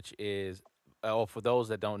 which is, oh, for those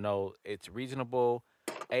that don't know, it's reasonable,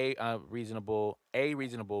 A reasonable,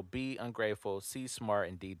 B ungrateful, C smart,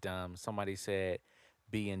 and D dumb. Somebody said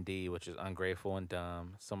B and D, which is ungrateful and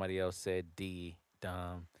dumb. Somebody else said D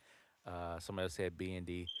dumb. Somebody else said B and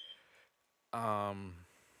D. Um,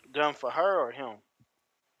 Done for her or him?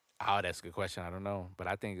 oh, that's a good question. I don't know, but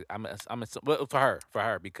I think well, for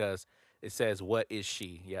her because it says what is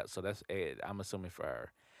she? Yeah, so that's it. I'm assuming for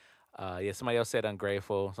her. Yeah, somebody else said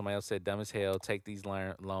ungrateful. Somebody else said dumb as hell. Take these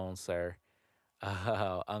loans, sir.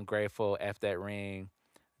 Ungrateful. F that ring.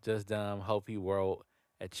 Just dumb. Hope he wrote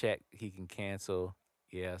a check he can cancel.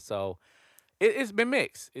 Yeah, so it's been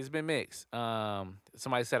mixed. It's been mixed.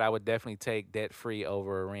 Somebody said I would definitely take debt free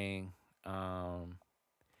over a ring. Um,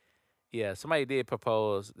 yeah, somebody did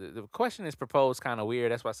propose. The question is proposed kind of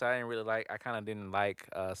weird. That's why I said I didn't really like. I kind of didn't like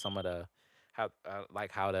some of the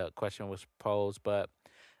how the question was posed. But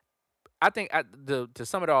I think to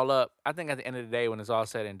sum it all up, I think at the end of the day, when it's all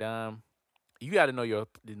said and done, you got to know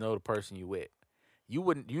the person you with.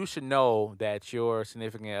 You should know that your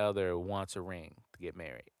significant other wants a ring to get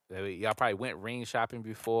married. Y'all probably went ring shopping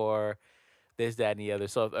before, this, that, and the other.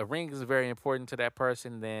 So if a ring is very important to that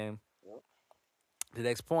person, then the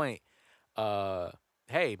next point, uh,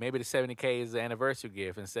 hey, maybe the 70K is the anniversary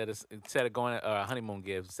gift instead of going a honeymoon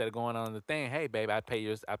gift. Instead of going on the thing, hey, babe, I pay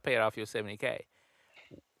it off your 70K.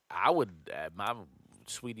 I would, my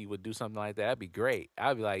sweetie would do something like that. That'd be great.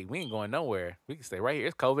 I'd be like, we ain't going nowhere. We can stay right here.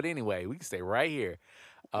 It's COVID anyway. We can stay right here.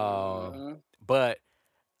 Uh, Mm-hmm. but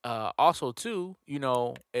also too,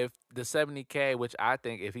 if the 70K, which I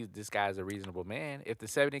think if this guy's a reasonable man, if the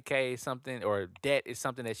 70K is something or debt is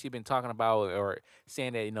something that she's been talking about or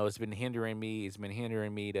saying that it's been hindering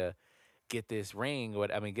me to get this ring,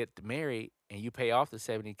 get married, and you pay off the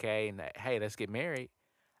 70K, and hey, let's get married.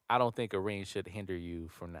 I don't think a ring should hinder you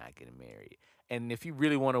from not getting married. And if you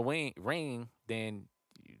really want a ring, then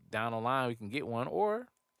down the line we can get one, or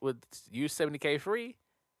with use 70K free.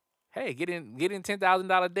 Hey, get in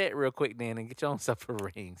 $10,000 debt real quick then and get your own stuff a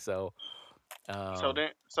ring. So, So um,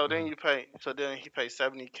 then, so then he paid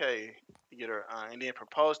 70K to get her, and then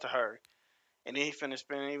proposed to her, and then he finna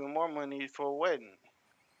spend even more money for a wedding.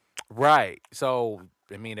 right. So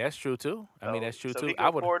that's true too. So, That's true so if too. he can I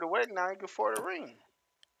would afford the wedding, now he can afford a ring.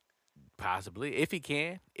 possibly, if he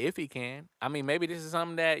can, maybe this is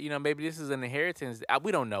something that maybe this is an inheritance.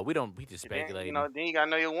 We don't know. We just And then, speculating. then you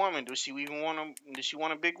gotta know your woman. Does she even want a? Does she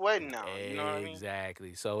want a big wedding now? You know what I mean?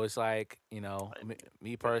 Exactly. So it's like Like,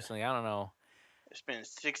 me but personally, I don't know. spend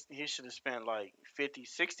 60. He should have spent like 50,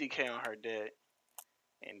 60K on her debt,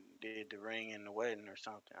 and did the ring and the wedding or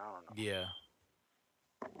something. I don't know. Yeah,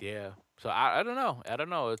 yeah. So I don't know. I don't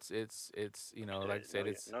know. It's like I said,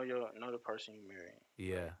 it's Know the person you marry.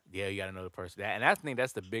 yeah, Right. yeah. You got to know the person. And I think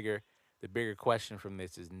that's the bigger question from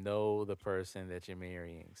this is know the person that you're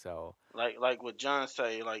marrying. So Like what John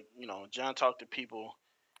say. Like John talked to people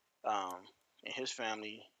um in his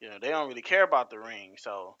family. They don't really care about the ring.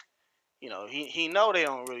 So he know they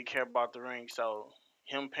don't really care about the ring. So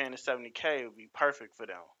him paying the 70K would be perfect for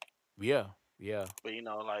them. yeah, yeah. But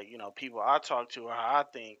people I talk to, or how I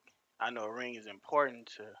think, I know a ring is important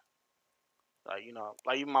to, like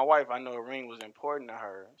even my wife. I know a ring was important to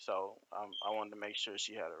her, so I wanted to make sure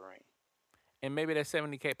she had a ring. And maybe that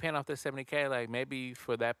 70K, paying off that 70K, like maybe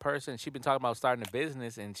for that person, she been talking about starting a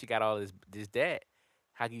business and she got all this debt.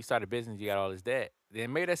 How can you start a business? You got all this debt.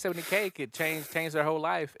 Then maybe that 70K could change her whole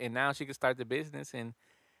life, and now she can start the business. And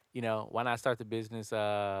why not start the business?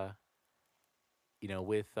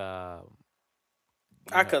 With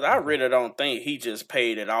Cause I really don't think he just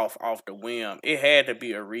paid it off the whim. It had to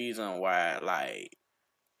be a reason why, like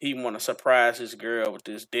he want to surprise his girl with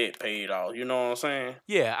this debt paid off. You know what I'm saying?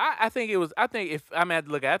 yeah. I think it was. I think if I'm at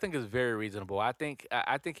to look at, I think it's very reasonable. I think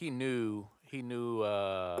he knew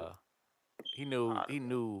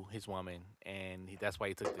his woman, and that's why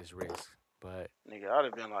he took this risk. But Nigga, I'd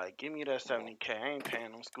have been like, give me that 70K. I ain't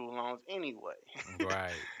paying them school loans anyway.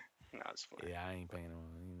 right. Nah, it's fine. Yeah, I ain't paying him.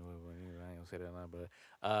 I ain't gonna say that line, but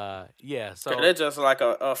yeah. Cause So that's just like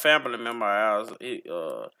a family member of ours.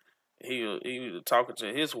 He was talking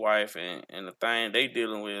to his wife, and the thing they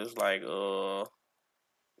dealing with is like, do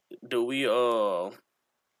we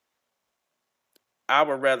I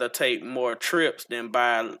would rather take more trips than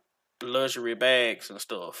buy luxury bags and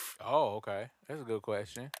stuff. oh, okay, that's a good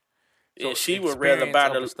question. And So she would rather experience buy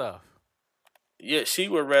over the stuff. yeah, she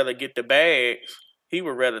would rather get the bags. He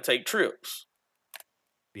would rather take trips.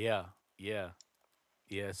 Yeah, yeah,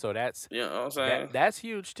 yeah. So that's You know what I'm that saying? that's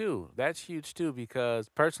huge too. That's huge too because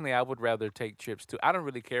personally, I would rather take trips too. I don't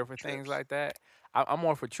really care for things Trips. like that. I'm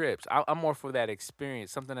more for trips. I'm more for that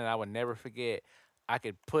experience, something that I would never forget. I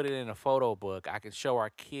could put it in a photo book. I could show our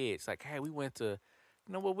kids, like, hey, we went to,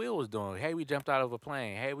 what Will was doing. Hey, we jumped out of a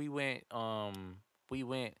plane. Hey, we went, we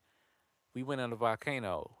went on a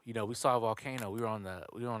volcano. We saw a volcano. We were on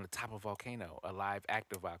the top of a volcano, a live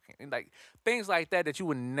active volcano, and like things like that you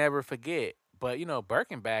would never forget. But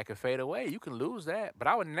Birkenback could fade away. You can lose that, but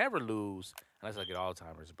I would never lose unless I get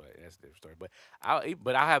Alzheimer's. But that's a different story. I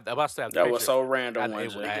still have the That was picture. so I, random, one it,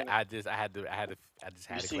 J. I just You had to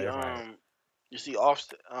see, clarify it. you see,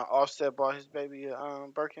 Offset bought his baby a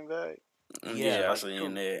Birkin bag. Yeah, She Yeah, I like seen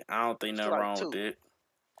two. that. I don't think She nothing like wrong with two. it.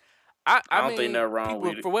 I I I don't think mean, nothing wrong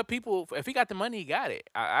with it. if he got the money, he got it.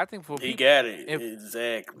 I think for He people, got it if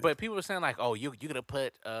exactly. but people are saying like, oh, you could have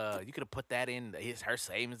put that in her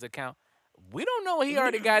savings account. We don't know what he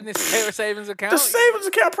already got in his savings The account. savings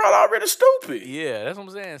account probably already stupid. Yeah, that's what I'm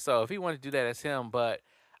saying. So if he wanted to do that, that's him. But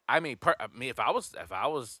if I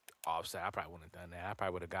was Offset, I probably wouldn't have done that. I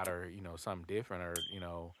probably would have got her, something different, or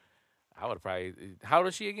I would have probably. How old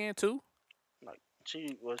is she again? 2? Like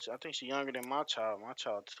she was, I think she younger than my child. My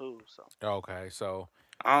child too. So Okay, so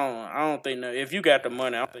I don't think that if you got the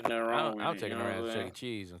money, I don't think nothing wrong with I'm it. You taking know her what ass I'm to Chuck E. saying?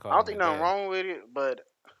 Cheese and I don't calling think it nothing daddy. wrong with it. But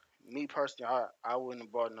me personally, I wouldn't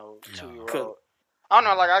have bought no two No, year Cause old. I don't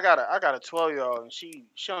know. no, Like I got a 12-year old, and she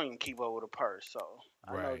don't even keep up with a purse. So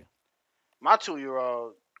I know right. my 2 year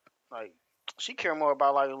old, like she care more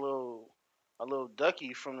about like a little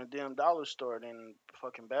ducky from the damn dollar store than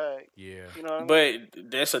fucking bag. Yeah. You know what I mean?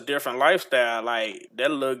 but that's a different lifestyle. Like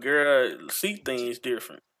that little girl see things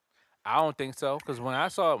different. I don't think so, because when I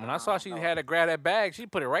saw I don't she know. had to grab that bag, she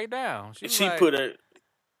put it right down. She was She like, put it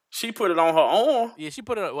she put it on her arm. yeah, she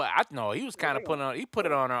put it. Well, I know he was Yeah, kind they of gonna. he put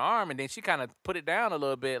it Yeah. on her arm, and then she kind of put it down a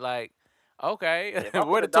little bit, like, okay, Yeah, if I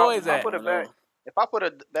where put the a dog, toys if I at? put I a don't bag, know. if I put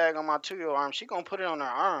a bag on my 2 year old arm, she gonna put it on her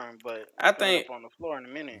arm, but I it's gonna end think up on the floor in a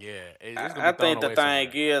minute. Yeah, it's gonna I be thrown think the away thing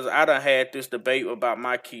somewhere. is I done had this debate about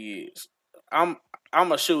my kids. I'm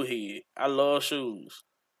I'm a shoe head. I love shoes.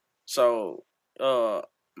 So uh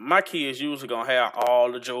my kids usually gonna have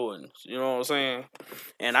all the Jordans. You know what I'm saying?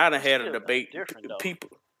 And I done That's had a still that's debate. different though. People,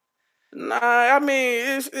 nah, I mean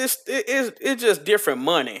it's just different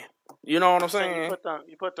money. You know what I'm I'm saying saying?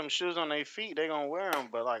 you put them shoes on their feet, they gonna wear them.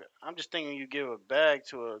 But like I'm just thinking, you give a bag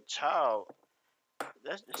to a child,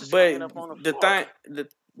 that's it's just gonna But end up on the the floor. thing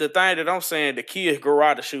the thing that I'm saying, the kids grow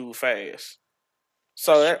out of shoes fast.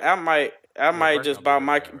 That's So true. I Yeah, might Burke just gonna be buy there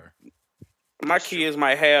forever. my That's true. kids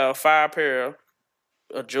might have 5 pair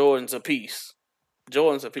of Jordans apiece.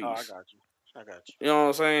 Jordans Oh, I apiece. got you. I got you. You know what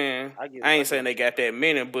I'm saying? I get I I ain't get saying what they you're got saying. that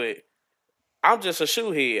many, but I'm just a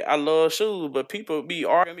shoe head. I love shoes, but people be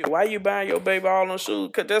arguing me, why you buying your baby all them shoes?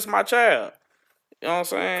 Cause that's my child. You know what I'm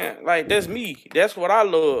saying? Like that's me. That's what I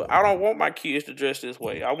love. I don't want my kids to dress this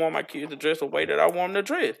way. I want my kids to dress the way that I want them to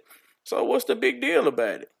dress. So what's the big deal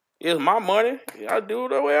about it? It's my money. I do it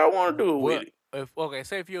the way I want to do it with What it. if okay?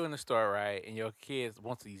 Say if you're in the store, right, and your kids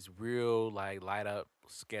want these real like light up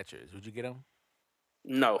Skechers, would you get them?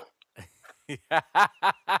 No, you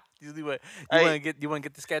want Hey, you want to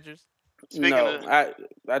get the Skechers? speaking no. of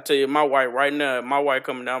I tell you, my wife right now. My wife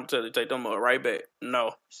coming down. I'm telling you, take them up right back.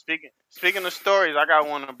 No. speaking of stories, I got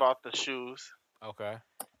one about the shoes. Okay.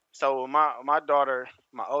 So my daughter,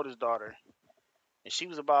 my oldest daughter, and she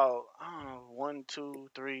was about, I don't know, 1, 2,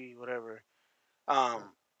 3, whatever.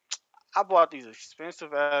 Um, I bought these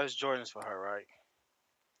expensive ass Jordans for her, right?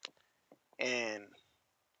 And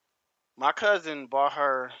my cousin bought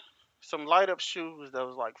her some light up shoes that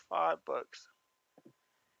was like $5,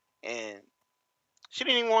 and she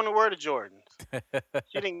didn't even want to wear the Jordans.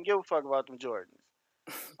 She didn't give a fuck about them Jordans.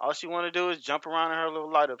 All she wanted to do is jump around in her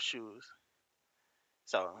little light up shoes.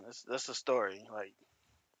 So that's the story. Like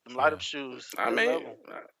them light Yeah. up shoes, I they mean, love them.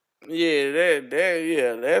 yeah,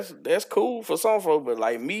 yeah, that's cool for some folks, but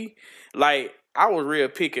like me, like I was real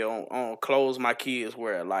picky on clothes my kids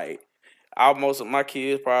wear. Like, most of my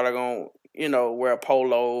kids probably gonna wear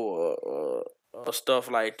polo or stuff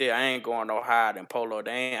like that. I ain't going no higher than polo. I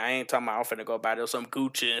ain't talking about I'm finna go buy them some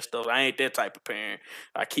Gucci and stuff. I ain't that type of parent.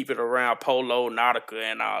 I keep it around polo, Nautica,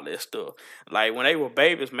 and all that stuff. Like when they were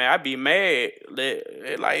babies, man, I'd be mad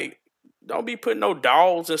that like don't be putting no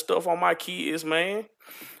dolls and stuff on my kids, man.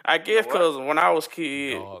 I You know guess what? because when I was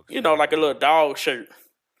kid, Dog shit. like a little dog shirt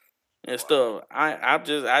and Wow. stuff. I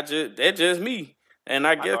just that's just me. And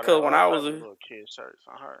My daughter had all types of little kid shirts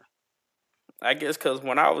on her. I guess because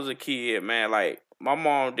when I was a kid, man, like my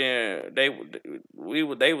mom, then they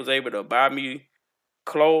was able to buy me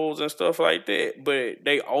clothes and stuff like that, but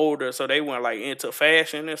they older, so they went like into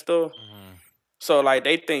fashion and stuff. Hmm. So like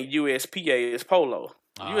they think USPA is polo.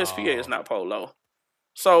 USPA is Oh, not polo.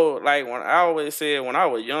 So like when I always said when I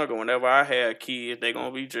was younger, whenever I had kids, they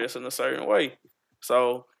gonna be dressing a certain way.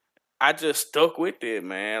 So I just stuck with it,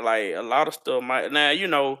 man. Like a lot of stuff might now,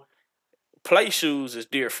 play shoes is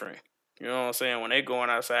different. You know what I'm saying? When they going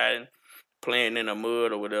outside and playing in the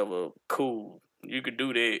mud or whatever, cool. You could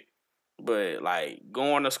do that. But like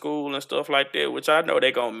going to school and stuff like that, which I know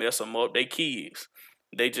they gonna mess them up. They kids.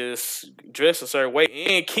 They just dress a certain way,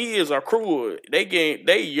 and kids are cruel.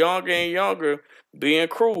 They younger and younger being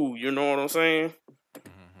cruel. You know what I'm saying?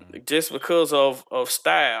 hmm, Just because of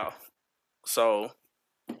style. So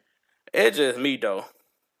it's just me though.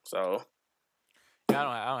 So yeah.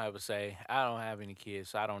 I don't have to say. I don't have any kids,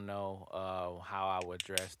 so I don't know how I would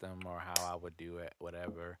dress them or how I would do it,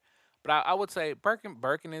 whatever. But I would say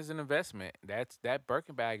Birkin is an investment. That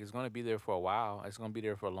Birkin bag is going to be there for a while. It's going to be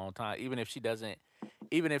there for a long time, even if she doesn't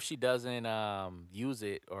use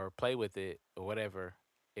it or play with it or whatever.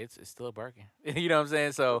 It's still a Birkin. You know what I'm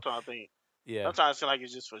saying? So Sometimes I think yeah. sometimes I feel like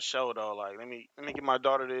it's just for show though. Like let me get my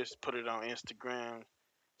daughter this, put it on Instagram,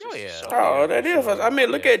 Oh Just to yeah, show oh Oh, yeah, off. for that is. sure. I mean,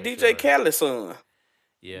 Oh look yeah, at for DJ sure. Khaled's son.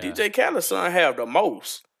 Yeah, DJ Khaled's son have the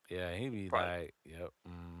most. yeah, he be Right. like, yep.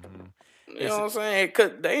 You know what I'm saying?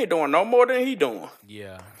 Cause they ain't doing no more than he doing.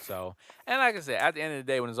 Yeah. So, and like I said, at the end of the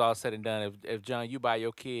day, when it's all said and done, if John, you buy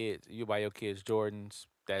your kids Jordans,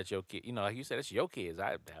 that's your kid. You know, like you said, it's your kids.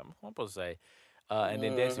 I'm supposed to say. And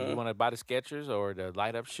then Des, if you Hmm want to buy the Skechers or the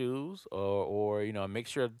light up shoes, or a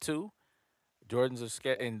mixture of the two,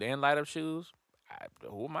 Jordans and light up shoes.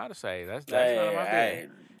 Who am I to say? That's none of my business. Hey,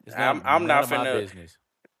 It's I'm none not of my finna. business.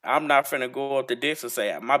 I'm not finna go up to this and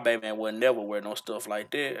say my baby man would never wear no stuff like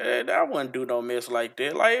that. I wouldn't do no mess like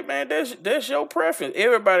that. Like, man, that's your preference.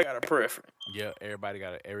 Everybody got a preference. Yeah, everybody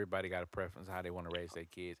got a preference how they want to raise their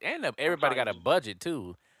kids, and everybody Sometimes got a budget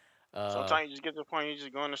too. sometimes you just get to the point you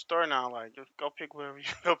just go in the store now, like just go pick whatever you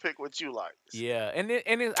go pick what you like. Yeah,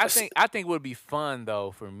 I think would be fun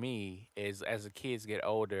though for me is as the kids get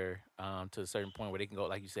older, to a certain point where they can go,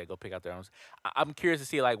 like you said, go pick out their own. I'm curious to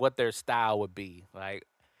see like what their style would be. Like,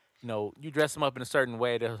 you dress them up in a certain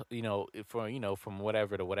way to, from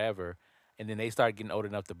whatever to whatever, and then they start getting old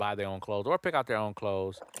enough to buy their own clothes or pick out their own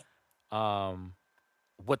clothes. Um,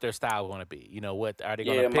 what their style going to be? What are they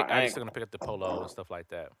going to Yeah, pick? Are they still going to pick up the polo and stuff like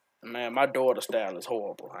that? man, my daughter's style is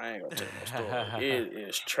horrible. I ain't gonna tell no story. It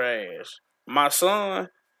is trash. My son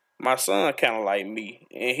kind of like me,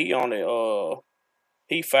 and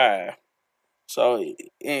he 5. So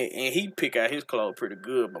and he pick out his clothes pretty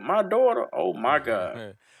good. But my daughter, oh my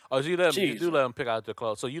god, Oh, so you do Jesus. let them pick out their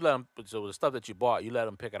clothes. So so the stuff that you bought, you let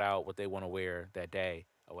them pick it out what they want to wear that day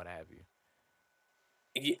or what have you.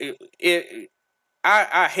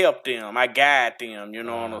 I help them. I guide them. You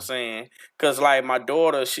know what I'm saying? Cause like my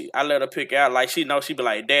daughter, I let her pick out. Like she knows, she be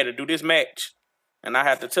like, "Daddy, do this match," and I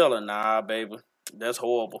have to tell her, "Nah, baby, that's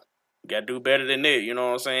horrible. You gotta do better than that." You know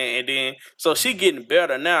what I'm saying? And then so she getting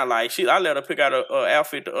better now. Like I let her pick out a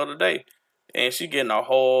outfit the other day, and she getting a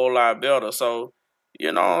whole lot better. So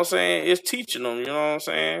you know what I'm saying? It's teaching them. You know what I'm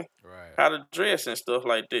saying? Right. How to dress and stuff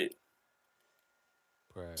like that.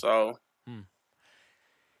 Right. So.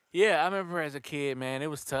 Yeah, I remember as a kid, man, it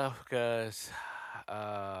was tough because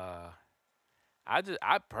I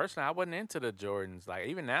personally I wasn't into the Jordans. Like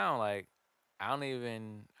even now, like I don't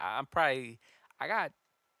even. I'm probably I got.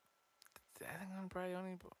 I think I'm probably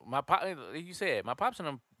only my pop. Like you said, my pops and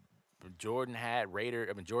them Jordan had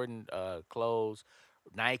Jordan clothes,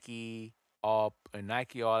 Nike all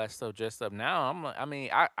that stuff dressed up. Now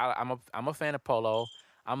I'm a fan of polo.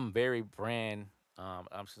 I'm very brand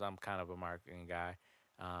since I'm kind of a marketing guy.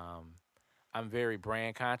 Um, I'm very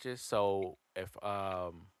brand conscious. So if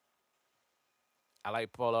I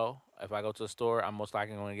like polo, if I go to a store, I'm most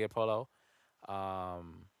likely going to get polo.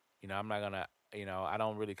 I'm not gonna. I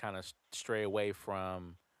don't really kind of stray away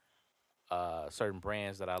from certain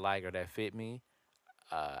brands that I like or that fit me.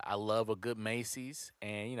 I love a good Macy's,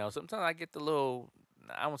 and sometimes I get the little,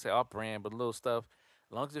 I won't say off brand, but little stuff.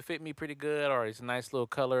 As long as it fit me pretty good, or it's a nice little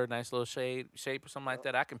color, nice little shape or something like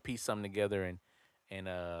that, I can piece something together and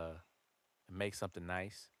make something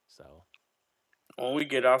nice. So When we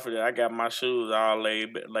get off of it, I got my shoes all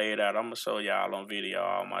laid out. I'm gonna show y'all on video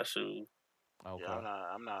all my shoes. Yeah, okay,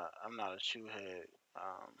 I'm not a shoe head.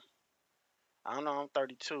 I don't know. I'm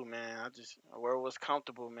 32, man. I wear what's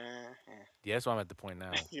comfortable, man. And, yeah, that's why I'm at the point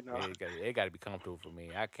now. you know, It got to be comfortable for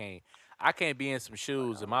me. I can't be in some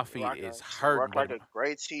shoes and my feet is rock hurting, but like a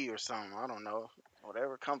gray tee or something. I don't know.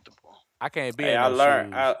 Whatever comfortable. I can't be Hey, in I those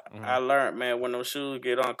learned. shoes. I learned, man. When those shoes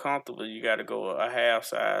get uncomfortable, you got to go a half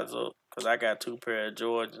size up. Cause I got 2 pair of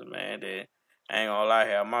Jordans, man. That I ain't gonna lie,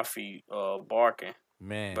 have my feet barking.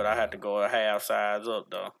 Man, But I had to go a half size up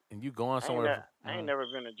though. and you going I ain't, somewhere? I ain't never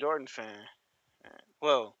been a Jordan fan.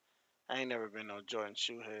 Well, I ain't never been no Jordan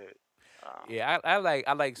shoe head. Yeah, I like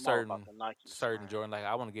More about certain the Nikes, certain man. Jordan. Like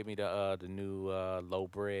I want to give me the new low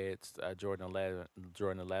breads Jordan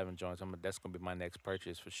 11 joints. That's gonna be my next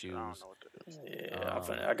purchase for Shit, I don't shoes. know what that is. Yeah,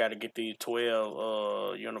 Um, I got to get these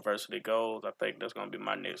 12 University Golds. I think that's gonna be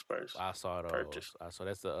my next I saw those. purchase. I saw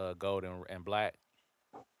that's the gold and black.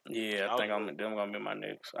 Yeah, I Those think are them gonna be my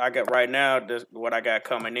next. I got right now. This what I got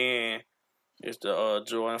coming in is the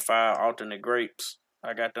Jordan 5 alternate grapes.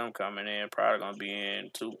 I got them coming in. Probably gonna be in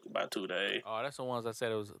about 2 days. Oh, that's the ones I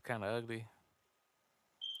said it was kind of ugly.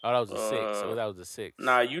 Oh, that was the six. So Uh, that was the six.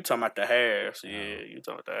 nah, you talking about the hairs? Yeah, Oh. you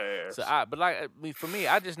talking about the hairs? So but like for me,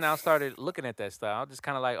 I just now started looking at that style. I'm just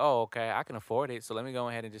kind of like, oh, okay, I can afford it. So let me go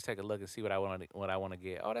ahead and just take a look and see what I want to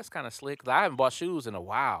get. Oh, that's kind of slick. 'Cause I haven't bought shoes in a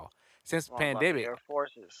while since the wrong about the pandemic. Air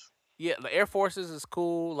Forces. Yeah, the Air Forces is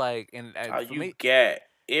cool. Like, and for You me, got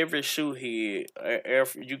every shoe head.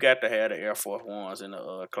 You got to have the Air Force Ones in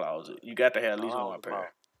the closet. You got to have at All least I one was about.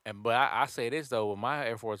 pair. but I say this though with my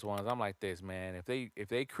Air Force Ones, I'm like this, man. If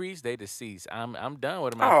they crease, they deceased. I'm done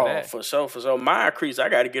with them after Oh, that. for sure, for sure. Mine crease. I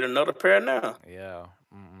got to get another pair now. Yeah.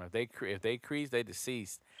 If they crease, they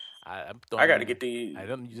deceased. I'm I throwing got to them. get these I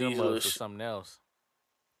don't use them these mugs little. for something else.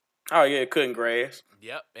 Oh yeah, cutting grass.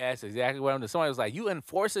 Yep, that's exactly what I'm doing. Somebody was like, "You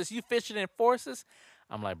enforcers, you fishing enforcers?"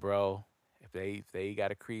 I'm like, bro, if they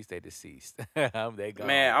got a crease, they deceased. They gone.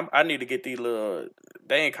 Man, I need to get these little.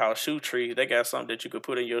 They ain't called shoe trees. They got something that you could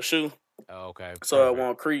put in your shoe Oh, okay, so it perfect.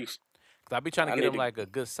 won't crease. Cause I be trying to I get need them to. like a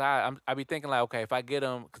good size. I be thinking like, okay, if I get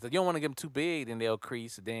them, cause you don't want to get them too big, then they'll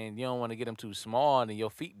crease. Then you don't want to get them too small, and then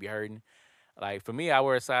your feet be hurting. Like for me, I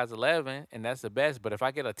wear a size 11, and that's the best. But if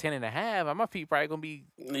I get a 10 and a half, my feet probably gonna be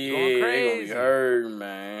going Yeah, they gonna be crazy. hurt,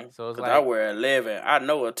 man. So it's Cause I like, wear 11. I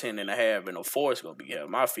know a 10 and a half and a 4 is gonna be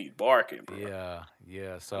having my feet barking, bro. yeah.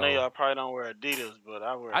 I know So y'all probably don't wear Adidas, but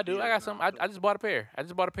I wear I do. I Adidas got some. now I too. just bought a pair. I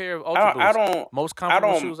just bought a pair of Ultra I Boost. don't. Most I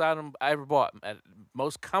comfortable don't. shoes I ever bought.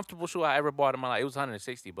 Most comfortable shoe I ever bought in my life. It was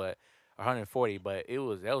 160, but 140, but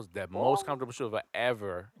that was the most Boy, comfortable shoe I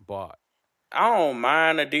ever bought. I don't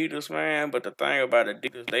mind Adidas, man. But the thing about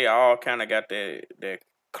Adidas, they all kind of got that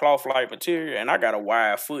cloth like material, and I got a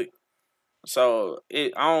wide foot, so I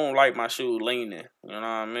don't like my shoe leaning. You know what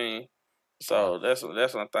I mean? Uh, So that's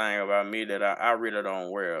one thing about me that I really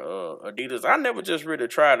don't wear Adidas. I never just really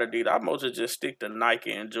tried Adidas. I mostly just stick to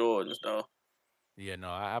Nike and Jordans though. yeah, no,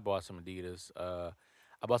 I bought some Adidas.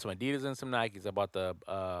 I bought some Adidas and some Nikes. I bought the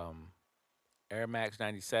Air Max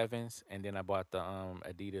 97s, and then I bought the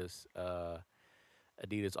Adidas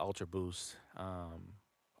Ultra Boost,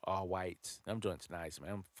 all whites. Them joints nice,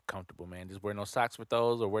 man. I'm comfortable, man. Just wear no socks with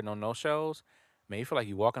those or wear no shows. Man, you feel like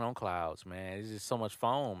you're walking on clouds, man. It's just so much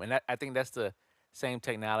foam, and I think that's the same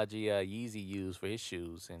technology Yeezy used for his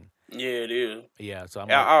shoes. And Yeah, it is. yeah, so I'm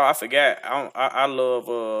Yeah, like, oh, I forgot. I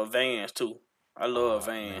love Vans too. I love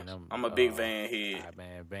man, Vans. I'm I'm a big Van head,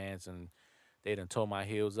 man, Vans and they done tore my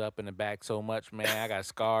heels up in the back so much, man. I got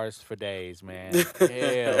scars for days, man.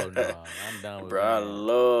 Hell no, I'm done with bro. I Vans.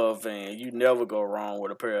 love Vans. You never go wrong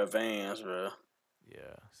with a pair of Vans, bro.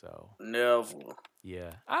 Yeah, so Never.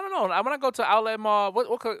 yeah, I don't know. I when I go to outlet mall,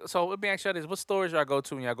 so let me ask y'all this: what stores y'all go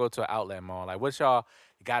to when y'all go to an outlet mall? Like, what y'all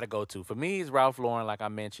got to go to? For me, it's Ralph Lauren, like I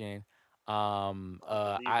mentioned. the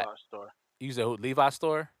I Levi's store. use a Levi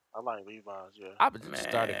store. I like Levi's, yeah. Just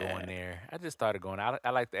started going Man, there. I just started going. I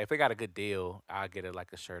like that. If they got a good deal, I'll get it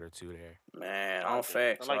like a shirt or two there. man, I on like it. I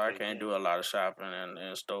fact, so like I the can't jeans. do a lot of shopping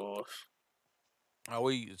in stores. Oh,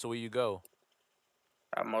 where you go?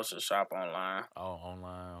 I mostly shop online. Oh,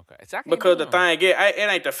 online. Okay. So I can't Because do the them. thing, it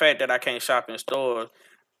ain't the fact that I can't shop in stores.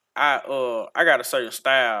 I got a certain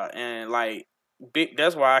style and like big.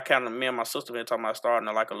 That's why I kind of me and my sister been talking about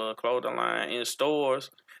starting like a little clothing line in stores.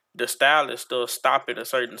 The stylists still stop at a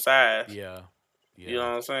certain size. Yeah. You know Yeah.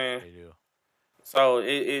 what I'm saying? They do. So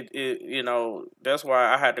it that's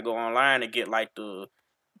why I had to go online and get like the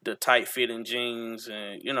tight fitting jeans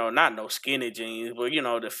and not no skinny jeans, but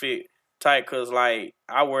the fit tight because like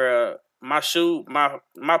I wear my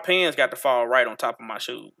pants got to fall right on top of my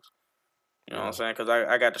shoes. You know what I'm Yeah. saying? Because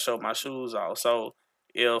I got to show my shoes off. So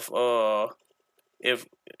if uh if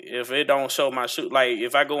if it don't show my shoe, like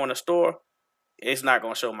if I go in the store, it's not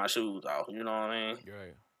gonna show my shoes off. You know what I mean? You're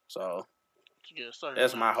right. So You get a certain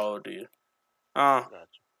that's my length. whole deal. Gotcha.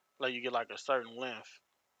 Like you get like a certain length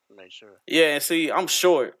to make sure. Yeah, and see, I'm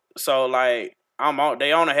short, so like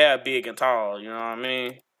they only have big and tall. You know what I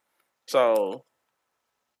mean? So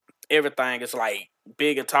everything is like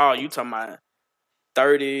big and tall. You talking about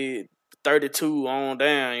 30, 32 on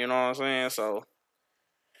down. You know what I'm saying? So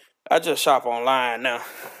I just shop online now.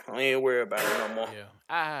 I ain't worried about it no more.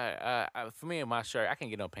 Yeah. For me and my shirt, I can't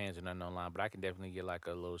get no pants or nothing online, but I can definitely get like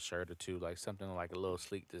a little shirt or two, like something like a little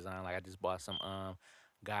sleek design. Like I just bought some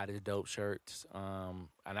God is Dope shirts. And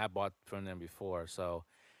I bought from them before, so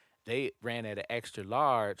they ran at an extra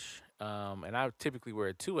large. And I typically wear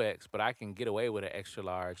a 2X, but I can get away with an extra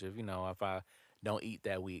large if I don't eat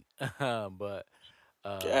that week. But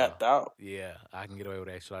uh, God dog. yeah, I can get away with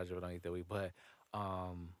an extra large if I don't eat that week.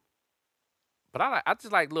 Um, but I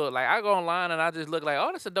just like look like I go online and I just look like, oh,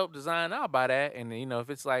 that's a dope design. I'll buy that. And if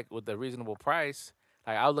it's like with a reasonable price,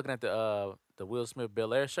 like I was looking at the Will Smith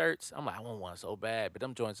Bel Air shirts. I'm like, I want one so bad, but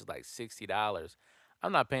them joints is like $60.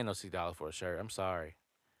 I'm not paying no $60 for a shirt. I'm sorry.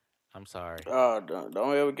 I'm sorry. Oh,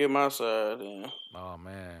 don't ever get my side. Then. Oh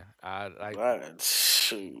man, I like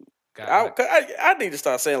Shoot. got like I need to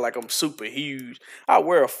start saying like I'm super huge. I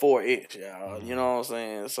wear a 4X, y'all. You mm, know what I'm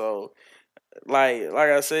saying? So like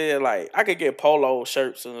I said, like I could get polo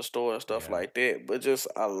shirts in the store and stuff yeah, like that, but just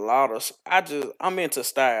a lot of I'm into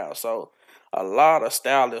style, so a lot of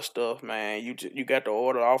stylish stuff, man. You got to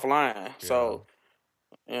order offline. Yeah. So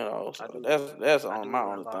I so do. that's I on my do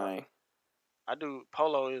wear a only lot of. thing. I do.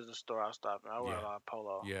 Polo is the store I stop in. I wear a Yeah. lot of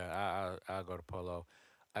polo. Yeah. I go to Polo.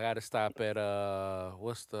 I got to stop at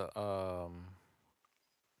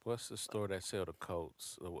what's the store that sell the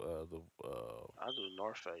coats? I do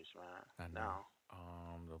North Face, man. I know. Now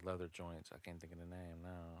The leather joints. I can't think of the name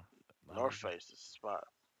now. North Face is the spot.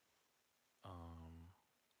 Um,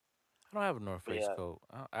 I don't have a North But Face yeah, coat.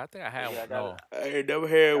 I think I but have yeah, one. No, I ain't never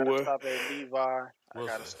had I gotta one. stop at Levi. I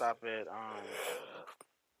gotta Wilson's. stop at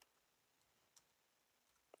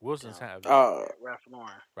Wilson's damn have Uh, Ralph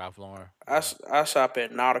Lauren. Ralph Lauren. I, Yeah. I shop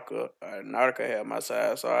at Nautica. Nautica had my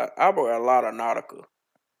size, so I wear a lot of Nautica.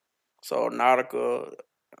 So Nautica,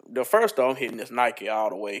 the first though I'm hitting is Nike all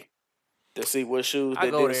the way to see what shoes I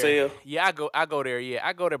they go didn't there. sell. Yeah, I go there. Yeah,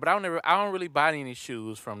 I go there, but I don't really buy any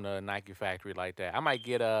shoes from the Nike factory like that. I might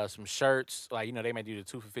get some shirts, like they might do the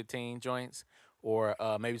 2 for 15 joints, or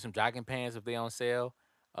maybe some jogging pants if they on sale.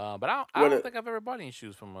 But I What don't it, think I've ever bought any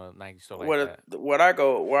shoes from a Nike store like what that. it, what I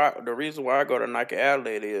go why the reason why I go to Nike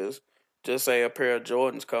Outlet is just say a pair of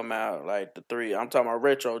Jordans come out like the three. I'm talking about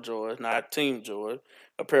retro Jordans, not team Jordan.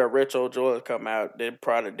 A pair of retro Jordans come out. They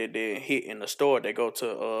product that they didn't hit in the store. They go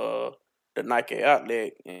to the Nike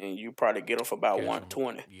Outlet and you probably get them for about Catch them,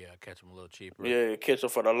 120. yeah, catch them a little cheaper. Yeah, catch them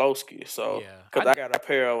for the low ski. So, Yeah, cause I got a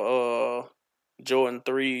pair of Jordan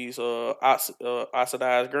threes,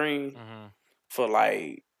 oxidized green hmm for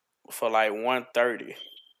like 130.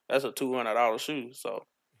 That's a $200 shoe. So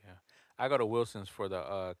yeah. I go to Wilson's for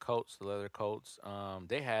the coats, the leather coats.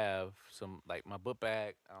 They have some like my book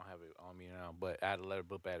bag. I don't have it on me now, but I had a leather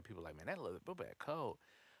book bag. People like, man, that leather book bag coat.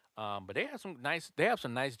 But they have some nice. They have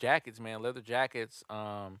some nice jackets, man. Leather jackets.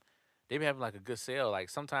 They be having like a good sale. Like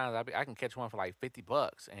sometimes I can catch one for like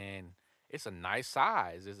 $50, and it's a nice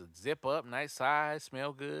size. It's a zip up, nice size,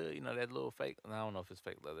 smell good. That little fake. I don't know if it's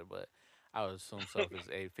fake leather, but I would assume so if it's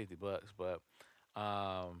 $50. But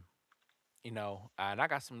um, and I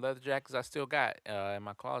got some leather jackets I still got in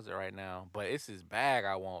my closet right now. But it's this bag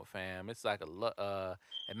I want, fam. It's like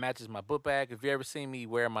it matches my book bag. If you ever seen me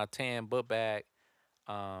wear my tan book bag,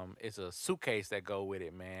 it's a suitcase that go with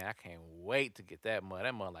it, man. I can't wait to get that mud.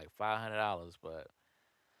 That mud like $500, but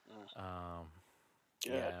Mm. um,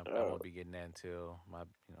 yeah, yeah, I won't be getting that until my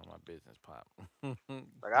business pop.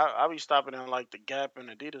 Like I be stopping in like the Gap and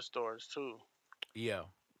Adidas stores too. Yeah,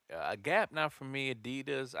 a Gap not for me.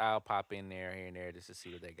 Adidas, I'll pop in there here and there just to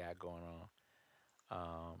see what they got going on.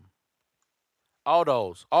 All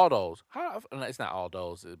those. No, it's not all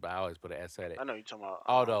those, but I always put an S at it. I know you talking about.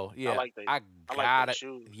 Although, I yeah, like they. I I like their gotta,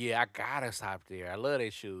 shoes. yeah, I gotta stop there. I love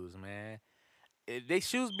their shoes, man. They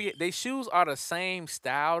shoes are the same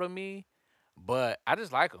style to me, but I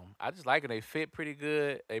just like them. I just like them. They fit pretty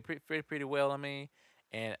good. They fit pretty well on me,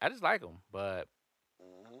 and I just like them. But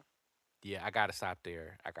Hmm. yeah, I gotta stop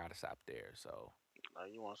there. I gotta stop there. So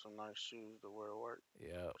Like you want some nice shoes to wear to work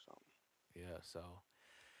yeah, or something. yeah. So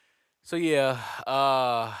yeah,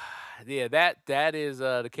 yeah. That is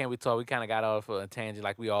the Can We Talk. We kind of got off a tangent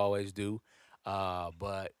like we always do.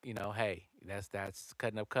 But hey, that's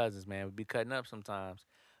cutting up cousins, man. We be cutting up sometimes.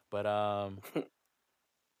 But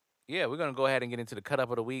yeah, we're gonna go ahead and get into the cut up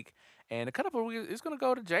of the week, and the cut up of the week is gonna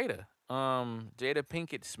go to Jada, Jada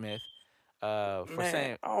Pinkett Smith, for man,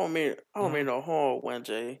 saying, I don't hmm mean no harm, one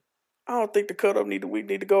Jay. I don't think the cut up we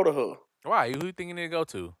need to go to her. why? Who you think you need to go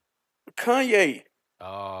to? Kanye.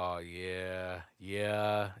 Oh yeah.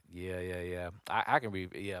 I can be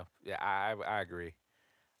yeah. I agree.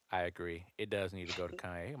 I agree. It does need to go to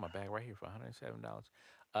Kanye. I got my bag right here for $107.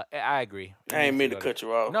 I agree. It I ain't needs to mean to go to. cut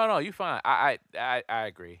you off. No, you fine. I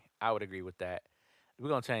agree. I would agree with that. We're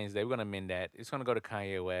gonna change that. We're gonna amend that. It's gonna go to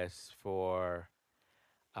Kanye West for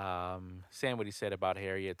saying what he said about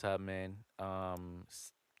Harriet Tubman,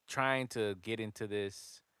 trying to get into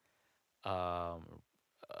this um,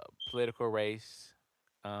 political race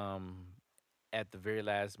um, at the very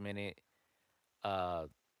last minute. Uh,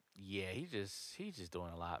 yeah, he's just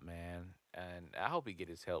doing a lot, man, and I hope he get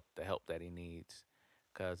his help, the help that he needs,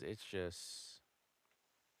 cause it's just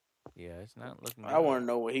yeah, it's not looking I want good. to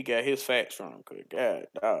know where he got his facts from. Cause God,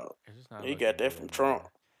 dog, It's just not he got looking that from good, Trump. man.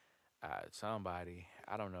 Somebody,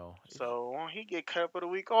 I don't know. So won't he get cut up of the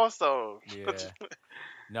week also? Yeah,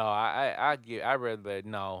 no, I read, but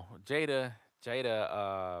no, Jada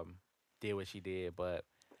did what she did, but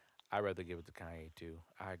I'd rather give it to Kanye too.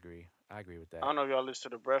 I agree with I that. don't know if y'all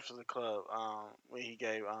listen to the Breakfast Club. When he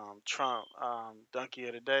gave Trump Donkey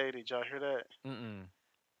of the Day. Did y'all hear that? Mm-mm.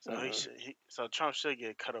 So Mm-mm. so Trump should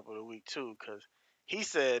get cut up of the week too, because he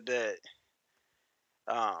said that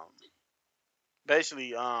um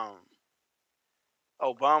basically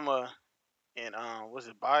Obama and was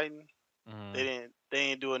it Biden? Mm. They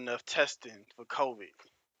didn't do enough testing for COVID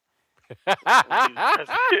when he was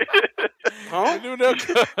They president. Huh?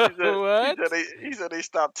 do no what? He said they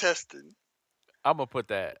stopped testing. I'm gonna put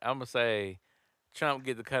that. I'm gonna say Trump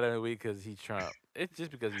get the cut of the week because he's Trump. It's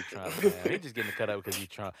just because he's Trump, man. He's just getting the cut up because he's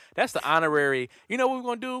Trump. That's the honorary. You know what we're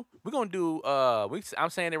gonna do? We're gonna do. I'm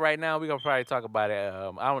saying it right now. We're gonna probably talk about it.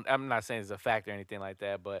 I'm not saying it's a fact or anything like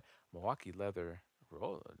that, but Milwaukee leather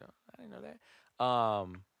roller. No, I didn't know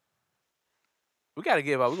that. We gotta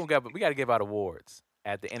give out. We gotta give out awards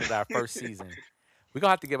at the end of our first season. We're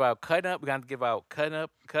gonna have to give out cut up. We're gonna have to give out cut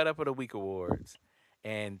up of the week awards.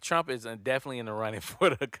 And Trump is definitely in the running for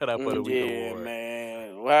the cut up of the week Yeah, award.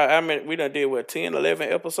 man. Well, I mean, we done did what 10,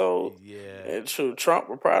 11 episodes. Yeah. And shoot, Trump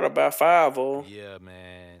was probably about 5 of them. Yeah,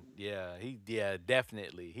 man. Yeah,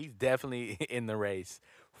 definitely. He's definitely in the race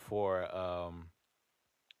for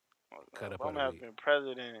cut up of Obama the has week. been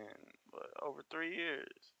president over 3 years.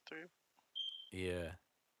 Yeah.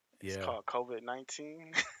 It's Yeah. called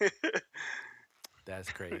COVID-19. That's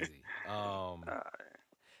crazy.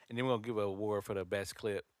 And then we're gonna give an award for the best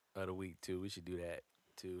clip of the week too. We should do that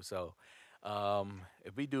too. So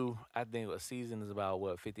if we do, I think a season is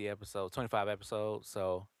about 50 episodes, 25 episodes.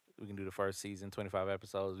 So we can do the first season, 25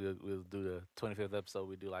 episodes. We'll do the 25th episode.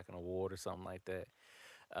 We do like an award or something like that.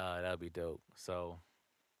 That'll be dope. So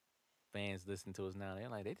fans listen to us now. They're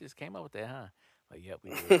like, they just came up with that, huh? Like, yep, we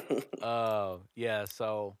did. Yeah.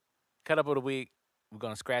 So cut up of the week. We're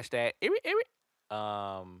gonna scratch that.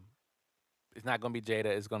 It's not gonna be Jada.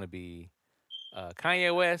 It's gonna be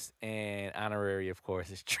Kanye West, and honorary, of course,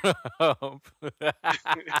 is Trump.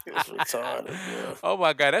 It's retarded, bro. Oh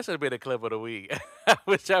my God, that should have been a clip of the week. I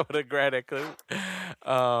wish I would have grabbed that clip.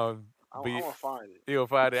 I'm gonna find it. You'll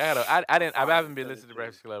find it. I didn't. I haven't been Send it listening to to you.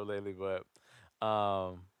 Breakfast Club lately, but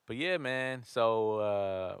yeah, man.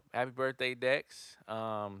 So happy birthday, Dex.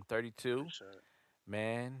 32. Sure.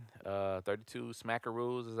 Man, 32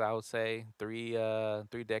 smackaroos, as I would say, 3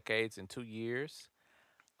 decades and 2 years.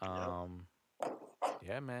 Um,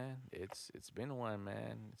 yeah, man, it's been one,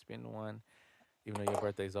 man. It's been one. Even though your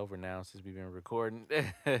birthday's over now, since we've been recording,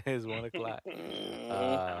 it's 1 o'clock.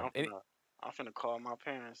 Mhm. I'm finna call my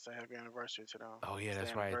parents say happy anniversary to them. Oh yeah, It's their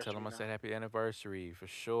that's right. Tell them I anniversary said now. happy anniversary for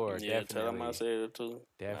sure. Yeah, tell them I Definitely, said it too. I'm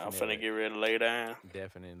definitely, finna get ready to lay down.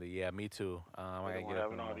 definitely. Yeah, me too. I They gotta don't get want up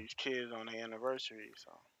having in all the. these kids on their anniversary, so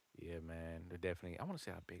Yeah, man. They're definitely. I want to see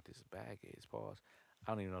how big this bag is. Pause.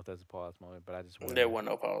 I don't even know if that's a pause moment, but I just want. There wasn't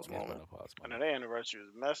no pause There's moment. no pause I know moment. their anniversary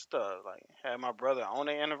was messed up. Like had my brother on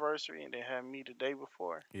their anniversary and they had me the day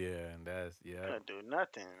before. Yeah, and that's Couldn't do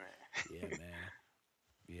nothing, man. yeah, man.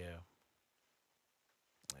 Yeah,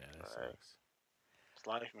 that Alright. sucks. It's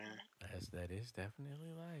life, man. That is definitely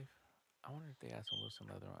life. I wonder if they got some Wilson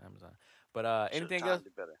leather on Amazon. But Should've anything else? timed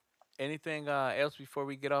it better. Anything else before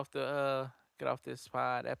we get off this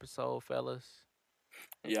pod episode, fellas?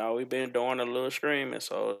 Y'all, we been doing a little streaming,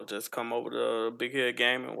 so just come over to Big Head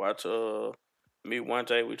Game and watch me one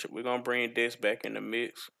day. We gonna bring this back in the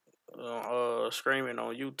mix. Streaming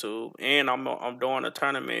on YouTube, and I'm doing a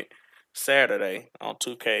tournament Saturday on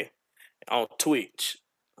 2K on Twitch.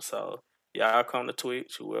 So y'all come to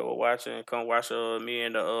Twitch, whoever watching, come watch me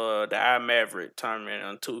and the I Maverick tournament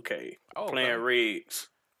on 2K Oh, okay. playing rigs.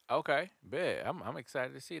 Okay, bet. I'm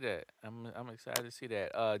excited to see that. I'm excited to see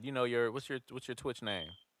that. You know what's your Twitch name?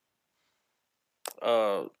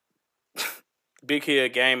 Uh, Big Hill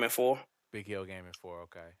Gaming 4. Big Hill Gaming 4.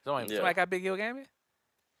 Okay. Somebody Yeah. got Big Hill Gaming?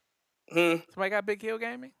 Somebody got Big Hill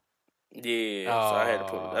Gaming? Yeah, so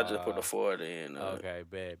I just put the 4 in. Okay,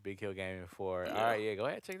 bet. Big Hill Gaming 4. Yeah. All right, yeah, go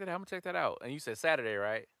ahead, check that out. I'm gonna check that out. And you said Saturday,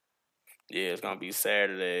 right? Yeah, it's gonna be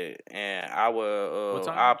Saturday, and I will. What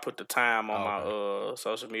time? I'll put the time on my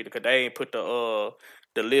social media because they ain't put the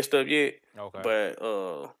list up yet. Okay.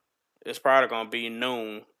 But it's probably gonna be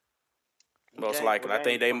noon. Most likely, I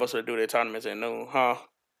think they must have do their tournaments at noon, huh?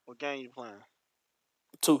 What game you playing?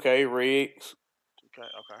 2K rigs.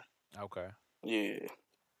 Okay. Yeah.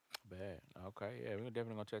 Bad. Okay, yeah, we're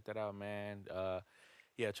definitely gonna check that out, man.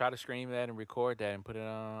 Yeah, try to stream that and record that and put it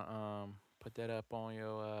on put that up on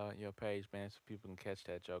your page, man, so people can catch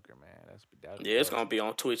that Joker, man. Yeah, it's gonna be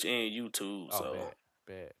on Twitch and YouTube. Oh, So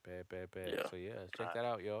bad. Yeah. So yeah, check that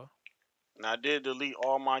out, y'all. And I did delete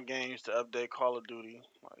all my games to update Call of Duty.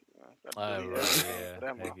 Like, Right, yeah.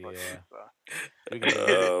 That heck motherfucker. yeah. So. We can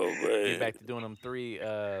man. get back to doing them three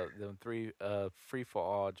free for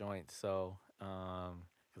all joints. So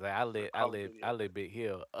cause I lit Big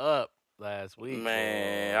Hill up last week.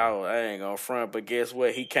 Man, boy. I ain't gonna front, but guess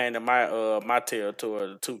what? He came to my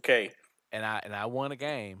territory, the 2K. And I won a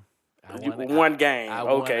game. One game. I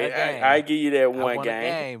won Okay, a game. I give you that I one won a game.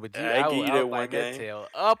 game, but I give you I that was one like that game. tail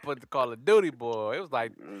up with the Call of Duty, boy. It was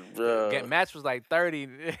like Bruh. match was like 30.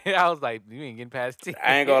 I was like, you ain't getting past 10.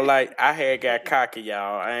 I ain't gonna lie, I had got cocky,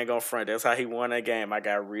 y'all. I ain't gonna front. That's how he won that game. I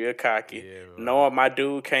got real cocky, Yeah, bro. knowing my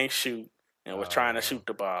dude can't shoot and was trying to Oh. shoot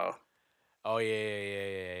the ball. Oh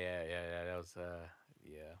yeah. That was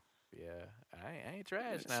yeah. I ain't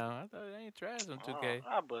trash now. I thought I ain't trash on 2K.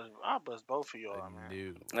 I bust both of y'all,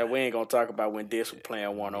 man. Now, we ain't gonna talk about when this was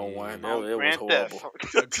playing 1-on-1. It was Grand horrible.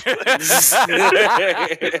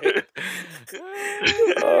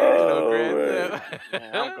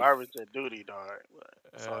 Man, I'm garbage at duty, dog. But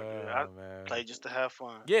it's all good. I man. play just to have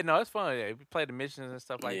fun. Yeah, no, it's fun. Yeah, we play the missions and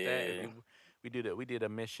stuff like Yeah. that. We did a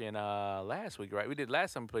mission last week, right? We did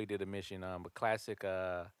last time we did a mission, but classic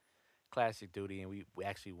duty, and we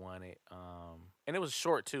actually won it. And it was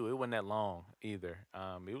short too. It wasn't that long either.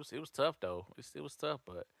 It was tough though. It was tough,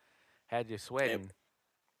 but had you sweating.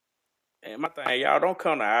 And my thing, y'all don't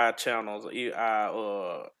come to our channels,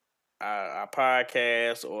 our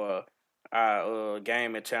podcast or our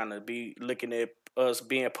gaming channel be looking at us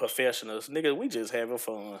being professionals. Nigga, we just having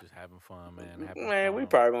fun. Just having fun, man. Man, we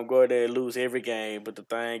probably gonna go there and lose every game, but the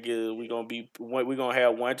thing is, we gonna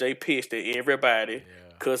have one J pissed at everybody,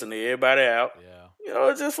 cussing everybody out. Yeah. You know,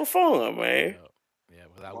 it's just for fun, man. Yeah,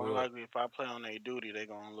 but I More will. likely, if I play on their duty, they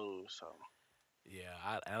gonna lose. So.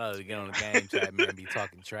 Yeah, I love to get on the game chat, man, be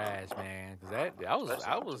talking trash, man. Cause I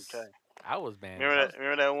was, man.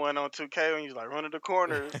 Remember that one on 2K when you was like running the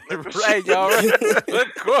corners? Right, y'all run the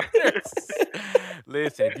corners.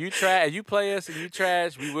 Listen, if you play us and you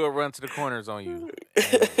trash, we will run to the corners on you.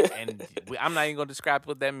 And I'm not even gonna describe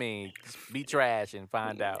what that means. Just be trash and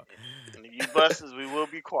find out. And if you buses, we will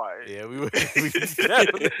be quiet. Yeah, we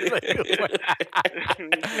definitely.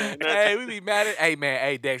 Hey, we be mad at. Hey, man.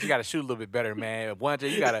 Hey, Dex, you gotta shoot a little bit better, man.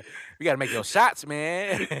 You gotta make your shots,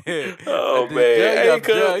 man. Oh man,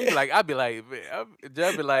 Judge, I'd be like,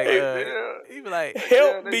 Judge be like, he be like,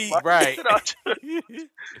 help me, right?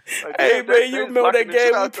 Hey man, you remember that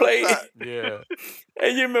game we played? Yeah.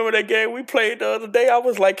 Hey, you remember that game we played the other day? I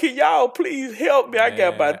was like, can y'all please help me? I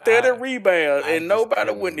got about 30 rebounds and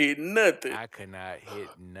nobody wouldn't hit nothing. I could not hit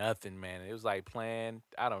nothing, man. It was like playing,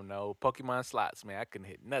 I don't know, Pokemon slots, man. I couldn't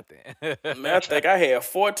hit nothing. Man, I think I had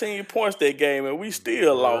 14 points that game and we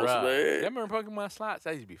still lost, man. You remember Pokemon slots?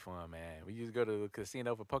 That used to be fun, man. We used to go to the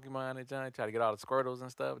casino for Pokemon and John, try to get all the Squirtles and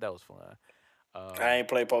stuff. That was fun. I ain't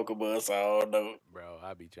play Pokemon, so I don't know. Bro,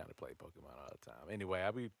 I be trying to play Pokemon all the time. Anyway,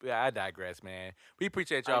 I digress, man. We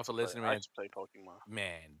appreciate y'all for listening, man. I just play Pokemon.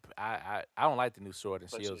 Man, I don't like the new Sword and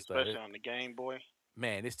Shield stuff. Especially on the Game Boy.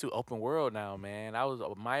 Man, it's too open world now, man.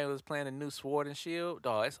 Maya was playing a new Sword and Shield.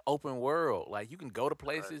 Dog, it's open world. Like you can go to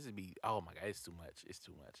places and be. Oh my God, it's too much. It's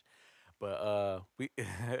too much. But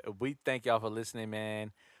we thank y'all for listening,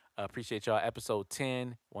 man. Appreciate y'all. Episode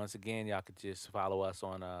 10. Once again, y'all could just follow us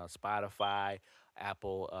on Spotify,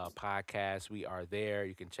 Apple Podcasts. We are there.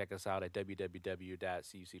 You can check us out at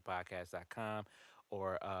www.cucpodcast.com,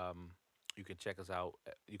 or you can check us out.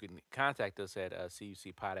 You can contact us at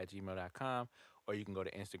cucpod@gmail.com, or you can go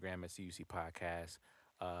to Instagram at cucpodcast.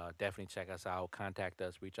 Definitely check us out. Contact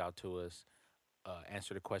us. Reach out to us.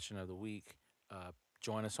 Answer the question of the week.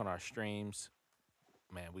 Join us on our streams.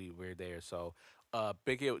 Man, we're there. So,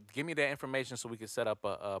 Big Hill, give me that information so we can set up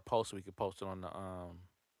a post so we can post it on the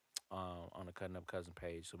Cutting Up Cousin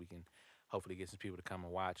page so we can hopefully get some people to come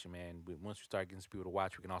and watch. And man, once we start getting some people to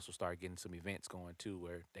watch, we can also start getting some events going too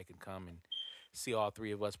where they can come and see all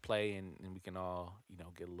three of us play and we can all,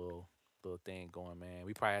 get a little thing going, man.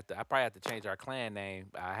 I probably have to change our clan name.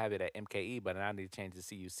 I have it at MKE, but I need to change it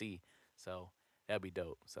to CUC. So that'd be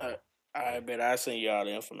dope. So I bet I send y'all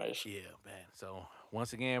the information. yeah, man. So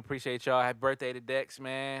once again, appreciate y'all. Happy birthday to Dex,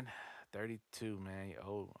 man. 32, man. You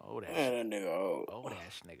old ass. Man, that nigga old. Old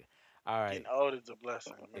ass nigga. All right. Getting old is a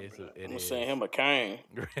blessing. I'm gonna send him a cane.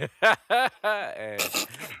 And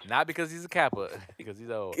not because he's a Kappa, because he's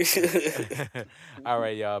old. All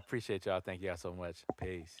right, y'all. Appreciate y'all. Thank y'all so much.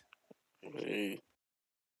 Peace. Hey.